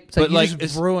shape. It's But, like you like,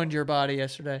 just ruined your body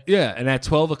yesterday. Yeah, and at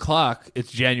 12 o'clock,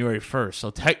 it's January 1st. So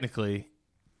technically,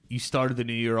 you started the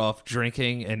new year off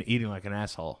drinking and eating like an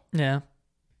asshole. Yeah.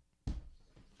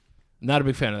 Not a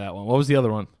big fan of that one. What was the other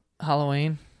one?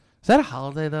 Halloween. Is that a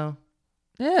holiday, though?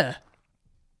 Yeah.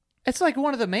 It's like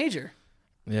one of the major.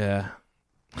 Yeah.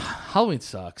 Halloween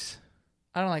sucks.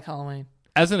 I don't like Halloween.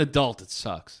 As an adult, it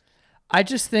sucks. I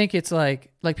just think it's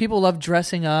like people love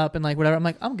dressing up and like whatever. I'm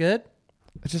like, I'm good.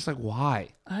 It's just like, why?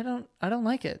 I don't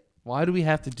like it. Why do we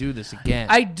have to do this again?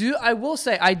 I will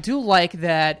say I do like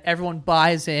that everyone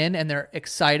buys in and they're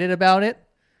excited about it,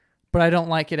 but I don't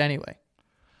like it anyway.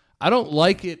 I don't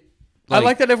like it I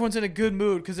like that everyone's in a good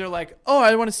mood because they're like, oh,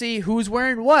 I want to see who's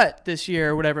wearing what this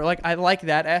year or whatever. Like, I like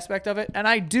that aspect of it. And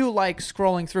I do like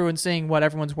scrolling through and seeing what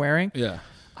everyone's wearing. Yeah.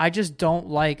 I just don't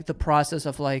like the process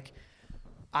of like,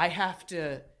 I have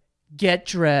to get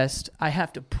dressed. I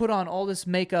have to put on all this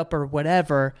makeup or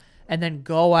whatever and then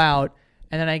go out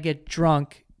and then I get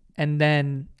drunk and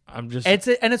then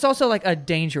it's also like a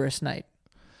dangerous night.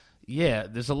 Yeah,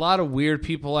 there's a lot of weird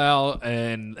people out,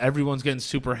 and everyone's getting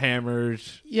super hammered.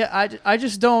 Yeah, I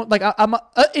just don't like. I'm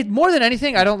more than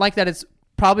anything, I don't like that it's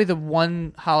probably the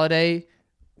one holiday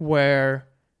where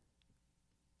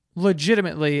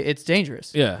legitimately it's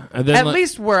dangerous. Yeah, and then at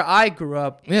least where I grew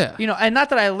up. Yeah, you know, and not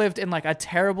that I lived in like a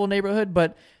terrible neighborhood,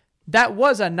 but that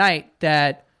was a night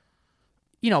that,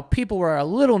 you know, people were a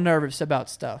little nervous about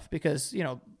stuff because, you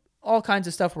know, all kinds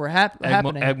of stuff were happening.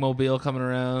 Eggmobile coming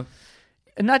around.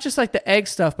 And not just like the egg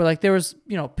stuff, but like there was,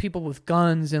 you know, people with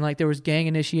guns and like there was gang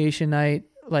initiation night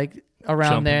like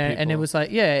around Jumping there. people. And it was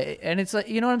like, yeah. And it's like,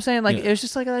 you know what I'm saying? Like it was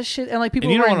just like that shit. And like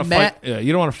people you were don't wearing want to fight. Yeah,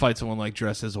 you don't want to fight someone like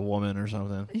dressed as a woman or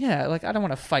something. Yeah, like I don't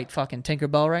want to fight fucking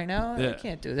Tinkerbell right now. Yeah. I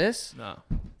can't do this. No.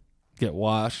 Get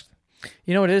washed.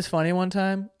 You know what is funny? One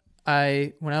time,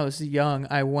 when I was young,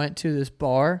 I went to this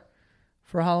bar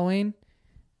for Halloween,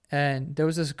 and there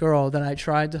was this girl that I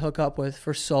tried to hook up with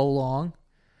for so long,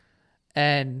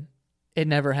 and it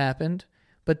never happened.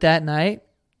 But that night,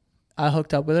 I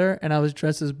hooked up with her, and I was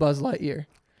dressed as Buzz Lightyear.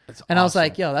 That's and awesome. I was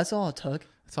like, yo, that's all it took.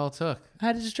 That's all it took. I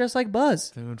had to just dress like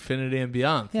Buzz. To infinity and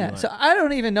beyond. Yeah, so I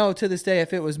don't even know to this day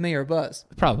if it was me or Buzz.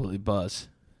 Probably Buzz.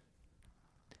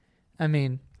 I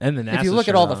mean, and the NASA if you look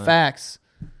at all the facts,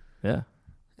 yeah,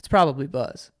 it's probably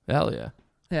Buzz. Hell yeah.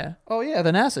 Yeah. Oh, yeah,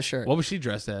 the NASA shirt. What was she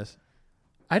dressed as?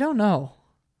 I don't know.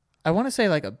 I want to say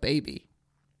like a baby,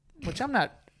 which I'm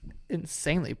not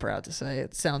insanely proud to say.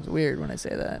 It sounds weird when I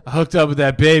say that. I hooked up with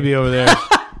that baby over there.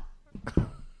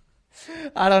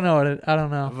 I don't know. I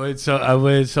don't know. I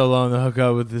waited so long to hook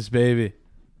up with this baby.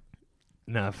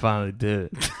 No, I finally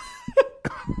did it.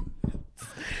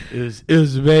 It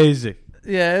was amazing.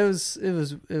 Yeah, it was,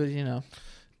 you know.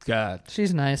 God.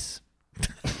 She's nice.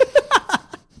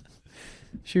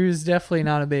 She was definitely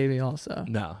not a baby also.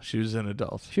 No, she was an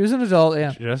adult. She was an adult,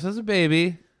 yeah. She dressed as a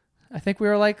baby. I think we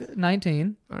were like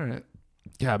 19. All right.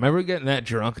 Yeah, I remember getting that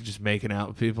drunk and just making out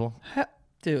with people.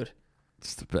 Dude.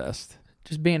 It's the best.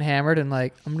 Just being hammered and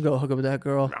like, I'm going to go hook up with that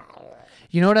girl.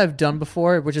 You know what I've done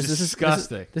before? Which is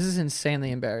disgusting. This is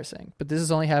insanely embarrassing. But this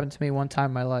has only happened to me one time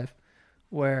in my life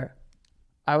where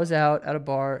I was out at a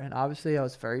bar and obviously I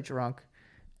was very drunk.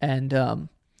 And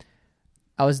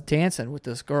I was dancing with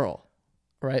this girl.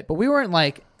 Right, but we weren't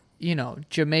like, you know,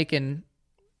 Jamaican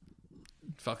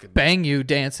fucking bang you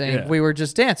dancing. Yeah. We were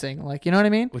just dancing, like, you know what I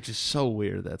mean? Which is so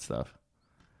weird, that stuff.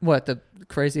 What, the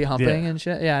crazy humping and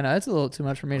shit? Yeah, I know, it's a little too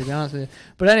much for me to be honest with you.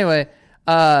 But anyway,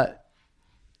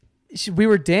 we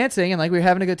were dancing and like we were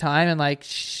having a good time and like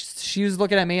she was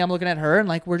looking at me, I'm looking at her, and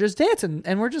like we're just dancing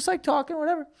and we're just like talking,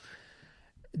 whatever.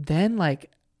 Then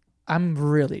like I'm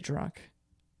really drunk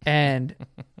and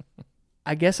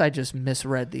I guess I just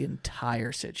misread the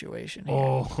entire situation here.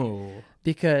 Oh.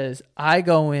 Because I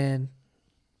go in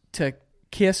to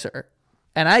kiss her,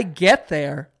 and I get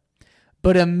there,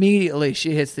 but immediately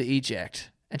she hits the eject.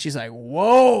 And she's like,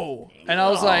 whoa. And I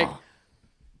was like,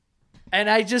 and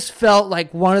I just felt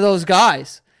like one of those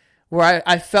guys where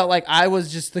I felt like I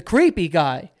was just the creepy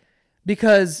guy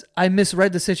because I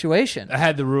misread the situation. I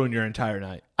had to ruin your entire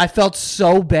night. I felt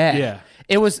so bad. Yeah.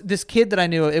 It was this kid that I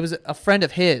knew. It was a friend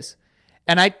of his.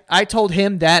 And I told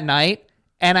him that night,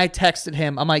 and I texted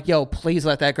him. I'm like, yo, please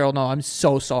let that girl know I'm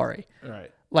so sorry.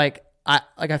 Right. Like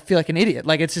I feel like an idiot.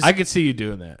 Like it's just I could see you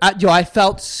doing that. I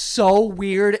felt so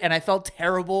weird and I felt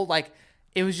terrible. Like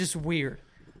it was just weird.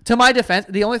 To my defense,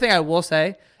 the only thing I will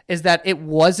say is that it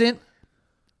wasn't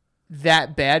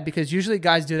that bad because usually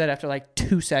guys do that after like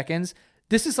 2 seconds.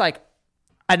 This is like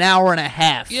an hour and a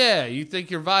half. Yeah, you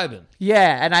think you're vibing.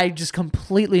 Yeah, and I just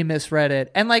completely misread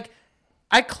it. And like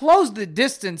I closed the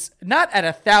distance not at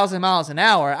 1,000 miles an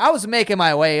hour. I was making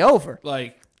my way over.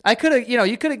 Like I could have,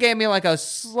 you could have gave me like a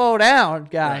slow down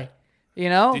guy,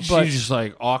 right. Did she just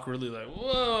like awkwardly like,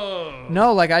 whoa?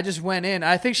 No, like I just went in.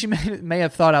 I think she may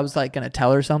have thought I was like going to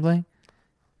tell her something.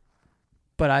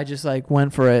 But I just like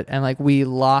went for it and like we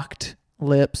locked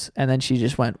lips and then she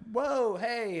just went, whoa,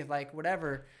 hey, like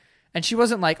whatever. And she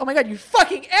wasn't like, oh my God, you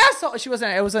fucking asshole. She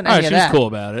wasn't, it wasn't any of that. She was cool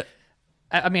about it.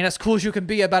 I mean, as cool as you can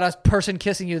be about a person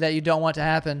kissing you that you don't want to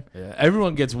happen. Yeah,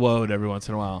 everyone gets woed every once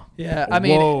in a while. Yeah, I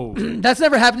mean, that's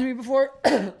never happened to me before.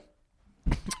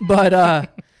 But,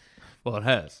 well, it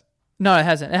has. No, it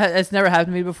hasn't. It's never happened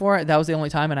to me before. That was the only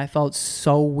time, and I felt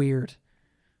so weird.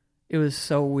 It was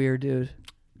so weird, dude.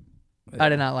 I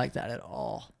did not like that at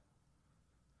all.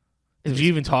 Did you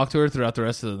even talk to her throughout the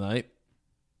rest of the night?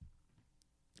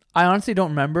 I honestly don't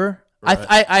remember. Right.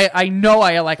 I know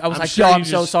I was like, sure yo, you I'm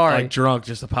so just, sorry. Like drunk,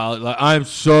 just apologize. Like, I'm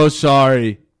so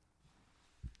sorry.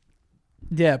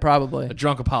 Yeah, probably. A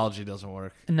drunk apology doesn't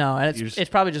work. No, and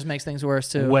it probably just makes things worse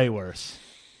too. Way worse.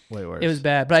 Way worse. It was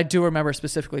bad, but I do remember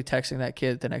specifically texting that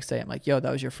kid the next day. I'm like, yo,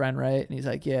 that was your friend, right? And he's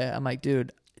like, yeah. I'm like,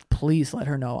 dude, please let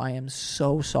her know I am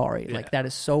so sorry. Yeah. Like, that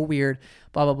is so weird,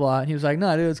 blah, blah, blah. And he was like,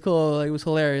 no, dude, it's cool. Like, it was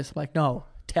hilarious. I'm like, no,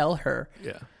 tell her.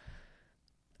 Yeah.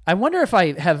 I wonder if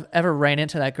I have ever ran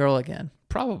into that girl again.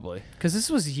 Probably. Because this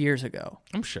was years ago.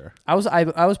 I'm sure. I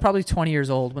was probably 20 years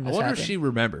old when this happened. I wonder if she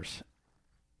remembers.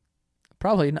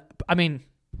 Probably not. I mean,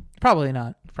 probably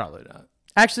not. Probably not.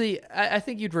 Actually, I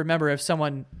think you'd remember if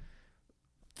someone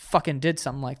fucking did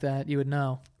something like that. You would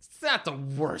know. It's not the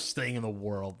worst thing in the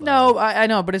world, though. No, I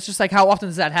know, but it's just like, how often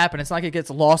does that happen? It's not like it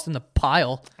gets lost in the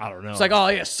pile. I don't know. It's like, oh,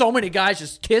 yeah, so many guys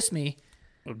just kiss me.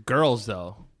 Girls,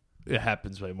 though, it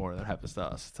happens way more than it happens to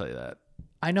us, I'll tell you that.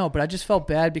 I know, but I just felt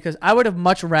bad because I would have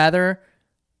much rather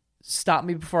stopped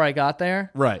me before I got there.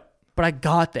 Right. But I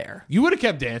got there. You would have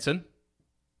kept dancing.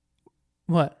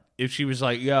 What? If she was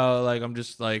like, yo, like, I'm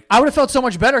just like... I would have felt so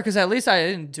much better because at least I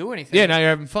didn't do anything. Yeah, now you're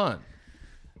having fun.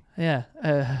 Yeah.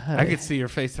 I could see your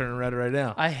face turning red right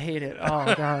now. I hate it.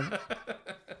 Oh, God.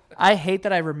 I hate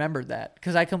that I remembered that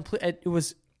because it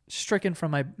was stricken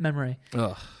from my memory.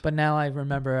 Ugh. But now I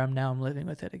remember. I'm living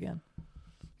with it again.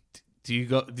 Do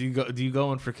you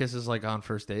go in for kisses like on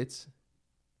first dates?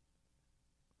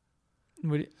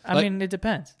 I mean, it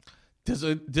depends.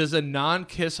 Does a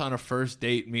non-kiss on a first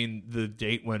date mean the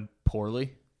date went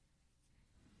poorly?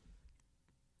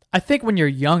 I think when you're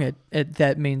young,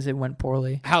 that means it went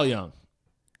poorly. How young?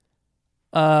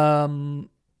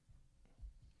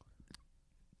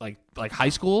 Like high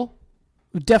school?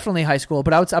 Definitely high school,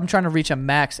 but I'm trying to reach a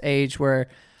max age where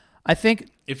I think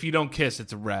if you don't kiss,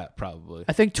 it's a wrap, probably.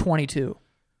 I think 22.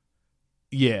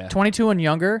 Yeah. 22 and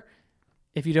younger,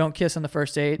 if you don't kiss on the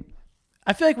first date.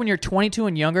 I feel like when you're 22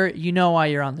 and younger, you know why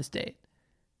you're on this date.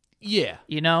 Yeah.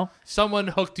 You know? Someone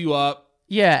hooked you up.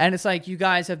 Yeah, and it's like you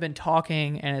guys have been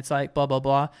talking and it's like blah, blah,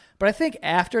 blah. But I think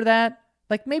after that,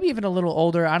 like maybe even a little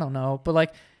older, I don't know. But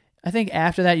like I think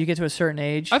after that you get to a certain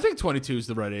age. I think 22 is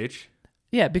the right age.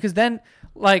 Yeah, because then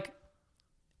like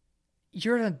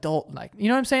you're an adult. Like, you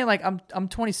know what I'm saying? Like I'm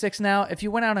 26 now. If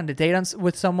you went out on a date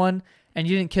with someone and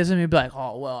you didn't kiss them, you'd be like,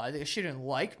 oh, well, I think she didn't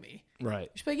like me.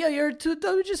 Right. She's like, yeah, you're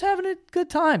just having a good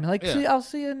time. Like, yeah. See, I'll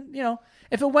see you. You know,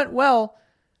 if it went well,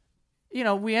 you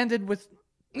know, we ended with,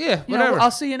 yeah, you whatever. know,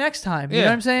 I'll see you next time. You know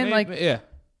what I'm saying? Maybe, like, yeah.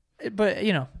 But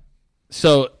you know.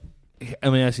 So,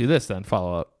 let me ask you this then.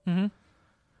 Follow up. Mm-hmm.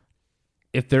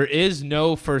 If there is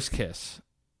no first kiss,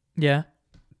 yeah,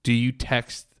 do you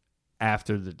text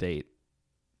after the date?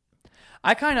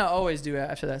 I kind of always do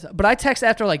after that, but I text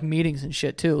after like meetings and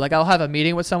shit too. Like I'll have a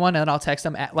meeting with someone and I'll text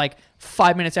them at like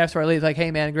 5 minutes after I leave, like,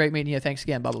 "Hey man, great meeting you. Thanks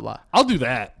again." Blah blah blah. I'll do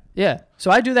that. Yeah, so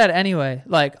I do that anyway.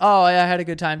 Like, oh, yeah, I had a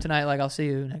good time tonight. Like, I'll see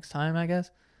you next time, I guess.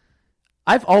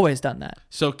 I've always done that.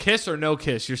 So kiss or no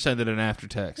kiss, you're sending an after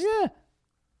text. Yeah.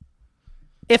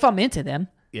 If I'm into them.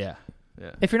 Yeah.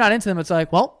 Yeah. If you're not into them, it's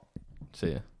like, well,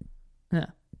 see ya. Yeah.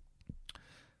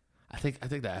 I think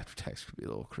the after text could be a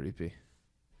little creepy.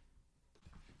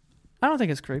 I don't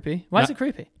think it's creepy. Why is it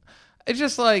creepy? It's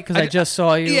just like because I just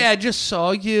saw you. Yeah, I just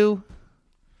saw you.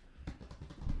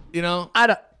 You know,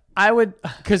 I would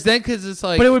because it's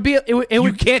like, but it would be it would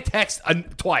you can't text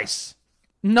twice.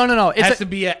 No. It has to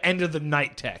be an end of the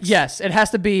night text. Yes, it has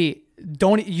to be.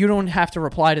 You don't have to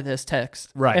reply to this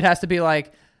text. Right. It has to be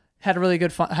like, had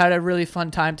a really fun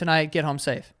time tonight. Get home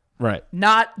safe. Right.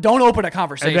 Don't open a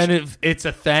conversation. And then if it's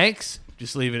a thanks,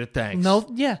 just leave it at thanks.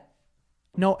 No. Yeah.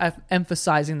 No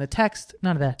emphasizing the text.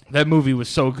 None of that. That movie was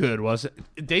so good, was it?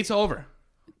 Date's over.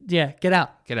 Yeah, get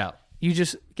out. Get out. You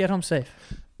just get home safe.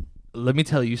 Let me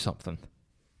tell you something.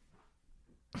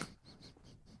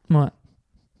 What?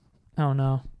 Oh,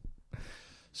 no.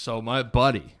 So my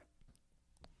buddy,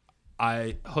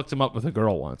 I hooked him up with a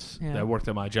girl once that worked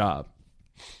at my job.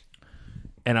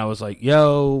 And I was like,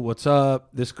 yo, what's up?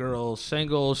 This girl's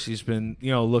single. She's been,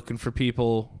 looking for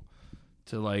people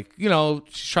to like,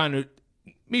 she's trying to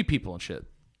meet people and shit.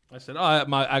 I said,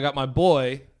 I got my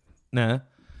boy,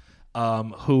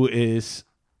 who is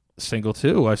single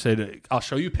too. I said, I'll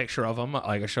show you a picture of him.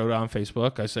 Like I showed it on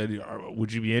Facebook. I said,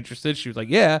 would you be interested? She was like,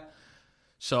 yeah.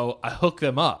 So I hook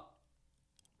them up.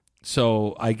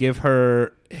 So I give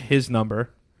her his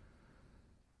number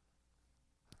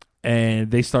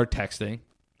and they start texting,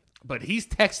 but he's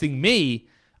texting me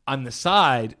on the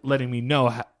side, letting me know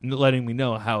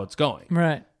how it's going.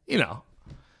 Right.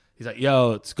 He's like,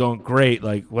 yo, it's going great.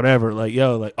 Like, whatever. Like,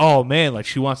 yo, like, oh, man, like,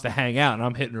 she wants to hang out. And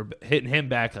I'm hitting him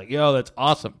back like, yo, that's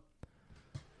awesome.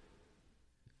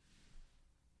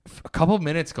 A couple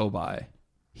minutes go by.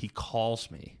 He calls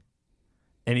me.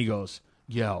 And he goes,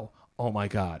 yo, oh, my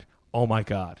God. Oh, my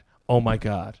God. Oh, my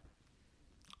God.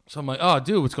 So I'm like, oh,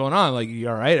 dude, what's going on? Like, you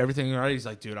all right? Everything all right? He's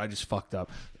like, dude, I just fucked up.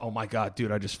 Oh, my God,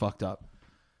 dude, I just fucked up.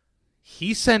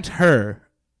 He sent her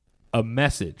a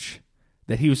message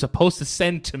that he was supposed to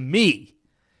send to me,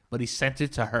 but he sent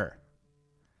it to her.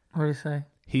 What did he say?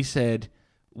 He said,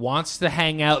 wants to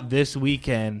hang out this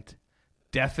weekend.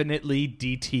 Definitely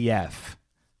DTF.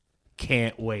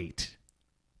 Can't wait.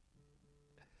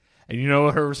 And you know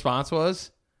what her response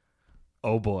was?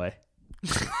 Oh, boy.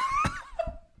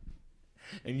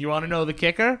 And you want to know the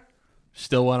kicker?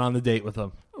 Still went on the date with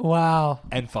him. Wow.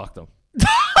 And fucked him.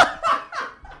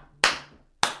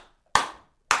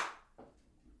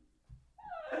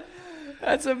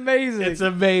 That's amazing. It's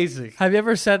amazing. Have you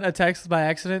ever sent a text by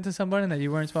accident to someone that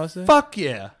you weren't supposed to? Fuck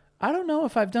yeah. I don't know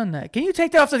if I've done that. Can you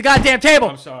take that off the goddamn table?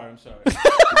 I'm sorry.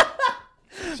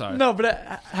 Sorry. No,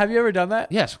 but have you ever done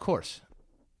that? Yes, of course.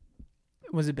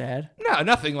 Was it bad? No,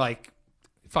 nothing like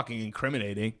fucking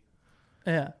incriminating.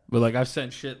 Yeah. But like I've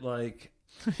sent shit like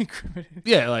incriminating.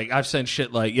 Yeah, like I've sent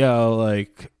shit like, yo,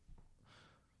 like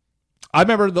I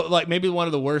remember like maybe one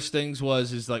of the worst things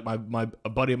is like a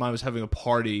buddy of mine was having a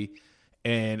party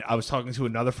and I was talking to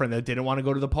another friend that didn't want to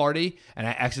go to the party and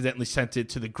I accidentally sent it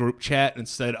to the group chat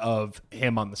instead of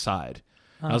him on the side.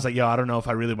 I was like, yo, I don't know if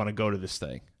I really want to go to this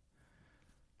thing.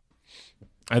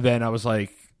 And then I was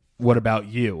like, what about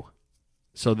you?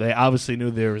 So they obviously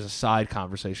knew there was a side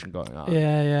conversation going on.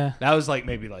 Yeah. That was like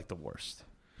maybe like the worst.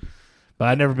 But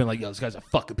I'd never been like, yo, this guy's a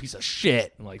fucking piece of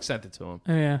shit and like sent it to him.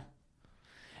 Yeah.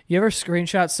 You ever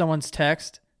screenshot someone's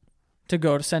text to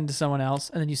go to send to someone else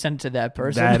and then you send it to that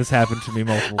person? That has happened to me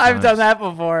multiple times. I've done that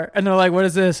before. And they're like, what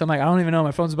is this? I'm like, I don't even know.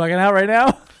 My phone's bugging out right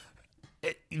now.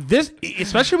 This,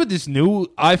 especially with this new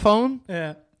iPhone,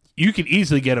 yeah, you can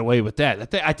easily get away with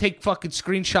that. I take fucking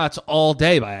screenshots all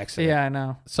day by accident. Yeah, I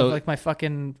know. So like my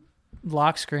fucking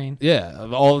lock screen. Yeah,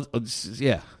 it's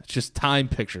just time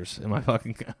pictures in my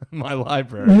fucking my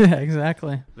library. Yeah,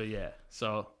 exactly. But yeah,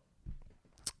 so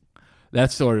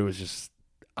that story was just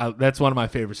that's one of my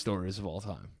favorite stories of all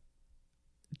time.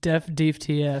 Def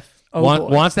DTF. Oh,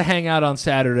 wants to hang out on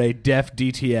Saturday. Def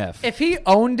DTF. If he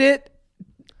owned it,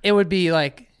 it would be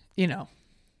like, you know,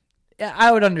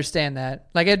 I would understand that.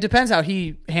 Like, it depends how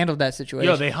he handled that situation.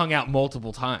 Yo, they hung out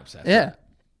multiple times. Yeah.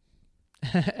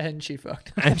 And she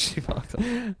fucked.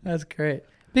 Him. That's great.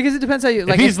 Because it depends how you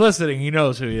like. If he's listening, he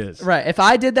knows who he is. Right. If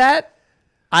I did that,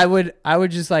 I would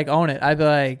just like own it. I'd be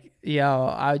like, yo,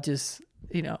 I would just,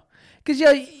 you know, because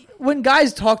when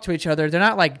guys talk to each other, they're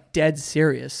not like dead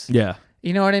serious. Yeah.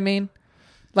 You know what I mean?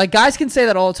 Like guys can say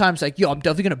that all the time. It's like, yo, I'm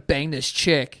definitely gonna bang this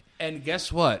chick. And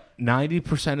guess what?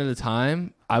 90% of the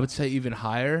time, I would say even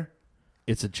higher,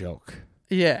 it's a joke.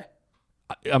 Yeah.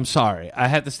 I'm sorry. I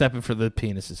had to step in for the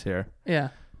penises here. Yeah.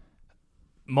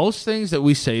 Most things that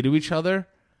we say to each other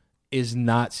is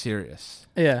not serious.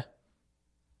 Yeah.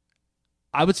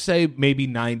 I would say maybe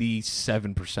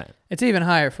 97%. It's even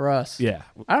higher for us. Yeah.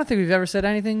 I don't think we've ever said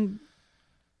anything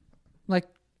like...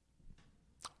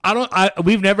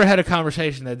 We've never had a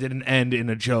conversation that didn't end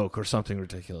in a joke or something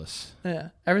ridiculous. Yeah.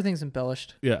 Everything's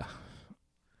embellished. Yeah.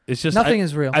 It's just nothing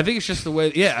is real. I think it's just the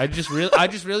way. Yeah, I just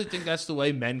really think that's the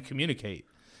way men communicate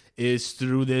is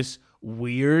through this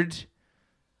weird,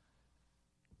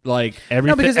 like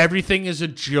everything is a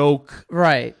joke,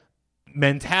 right?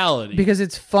 Mentality because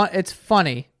it's fun. It's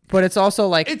funny, but it's also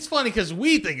like it's funny because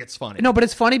we think it's funny. No, but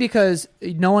it's funny because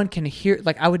no one can hear.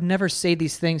 Like I would never say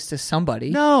these things to somebody.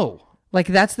 No, like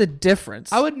that's the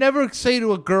difference. I would never say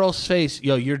to a girl's face,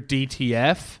 "Yo, you're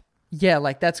DTF." Yeah,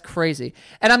 like that's crazy.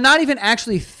 And I'm not even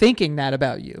actually thinking that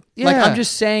about you. Yeah. Like I'm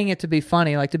just saying it to be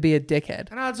funny, like to be a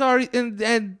dickhead. And I was already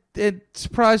and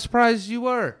surprise you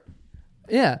were.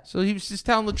 Yeah. So he was just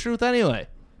telling the truth anyway.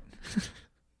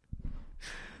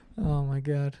 Oh my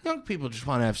god. Young people just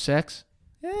want to have sex.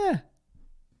 Yeah.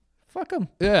 Fuck them.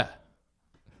 Yeah.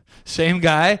 Same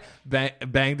guy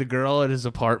banged a girl at his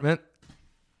apartment.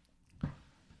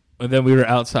 And then we were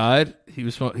outside. He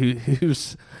was smoking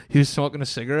a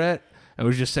cigarette and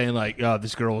was just saying like, "Oh,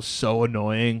 this girl was so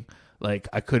annoying. Like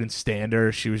I couldn't stand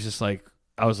her. She was just like,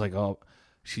 I was like, oh,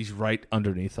 she's right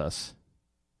underneath us,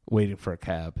 waiting for a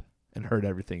cab." And heard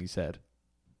everything he said.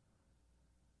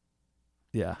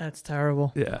 Yeah, that's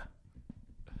terrible. Yeah,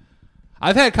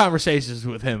 I've had conversations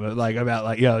with him about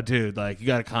like, "Yo, dude, like you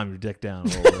got to calm your dick down a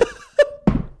little bit."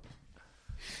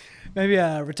 Maybe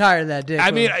retire that dick.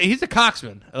 I mean, he's a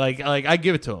cocksman. Like I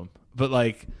give it to him, but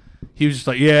like he was just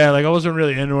like, yeah, like I wasn't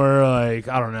really into her. Like,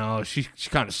 I don't know. She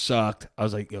kind of sucked. I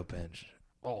was like, yo, Benj.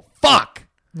 Oh, fuck.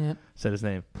 Yeah. Said his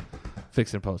name.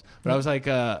 Fixed it in post. But I was like,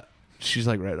 she's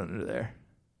like right under there.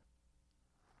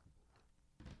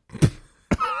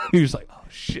 He was like, oh,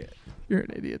 shit. You're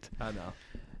an idiot. I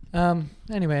know.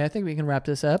 Anyway, I think we can wrap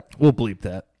this up. We'll bleep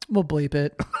that. We'll bleep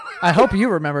it. I hope you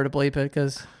remember to bleep it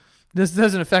because this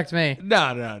doesn't affect me.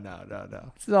 No.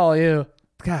 It's all you.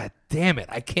 God damn it.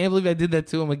 I can't believe I did that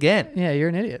to him again. Yeah, you're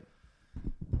an idiot.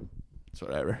 It's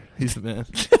whatever. He's the man.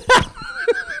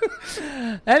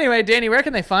 Anyway, Danny, where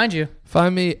can they find you?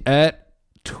 Find me at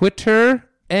Twitter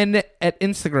and at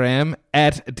Instagram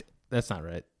at... That's not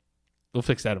right. We'll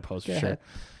fix that in post for sure.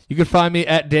 You can find me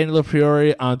at Daniel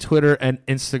Priori on Twitter and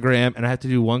Instagram. And I have to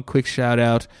do one quick shout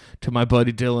out to my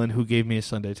buddy Dylan who gave me a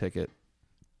Sunday ticket.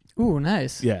 Ooh,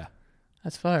 nice. Yeah.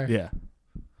 That's fire. Yeah.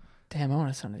 Damn, I want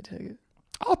a Sunday ticket.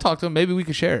 I'll talk to him. Maybe we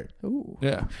could share it. Ooh.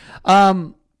 Yeah.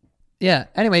 Yeah.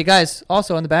 Anyway, guys,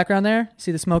 also in the background there,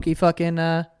 see the smoky fucking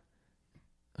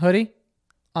hoodie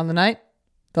on the night?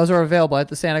 Those are available at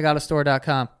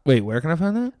thesantagattostore.com. Wait, where can I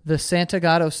find that?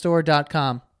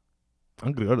 Thesantagattostore.com.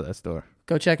 I'm going to go to that store.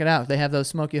 Go check it out. They have those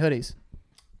smoky hoodies.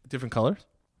 Different colors?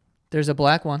 There's a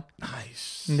black one.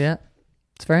 Nice. Yeah.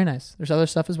 It's very nice. There's other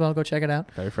stuff as well. Go check it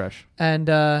out. Very fresh. And,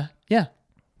 yeah.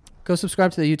 Go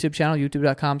subscribe to the YouTube channel,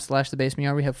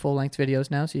 youtube.com/thebasementyard. We have full-length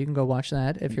videos now, so you can go watch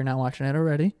that if you're not watching it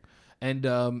already. And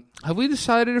have we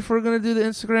decided if we're going to do the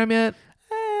Instagram yet?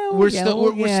 We're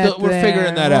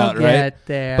figuring that out, right? Get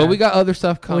there. But we got other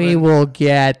stuff coming. We will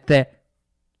get there.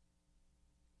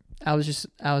 I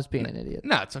was being an idiot.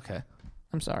 No, it's okay.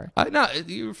 I'm sorry. No,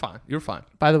 you're fine. You're fine.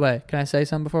 By the way, can I say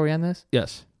something before we end this?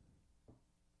 Yes.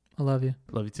 I love you.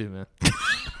 Love you too, man.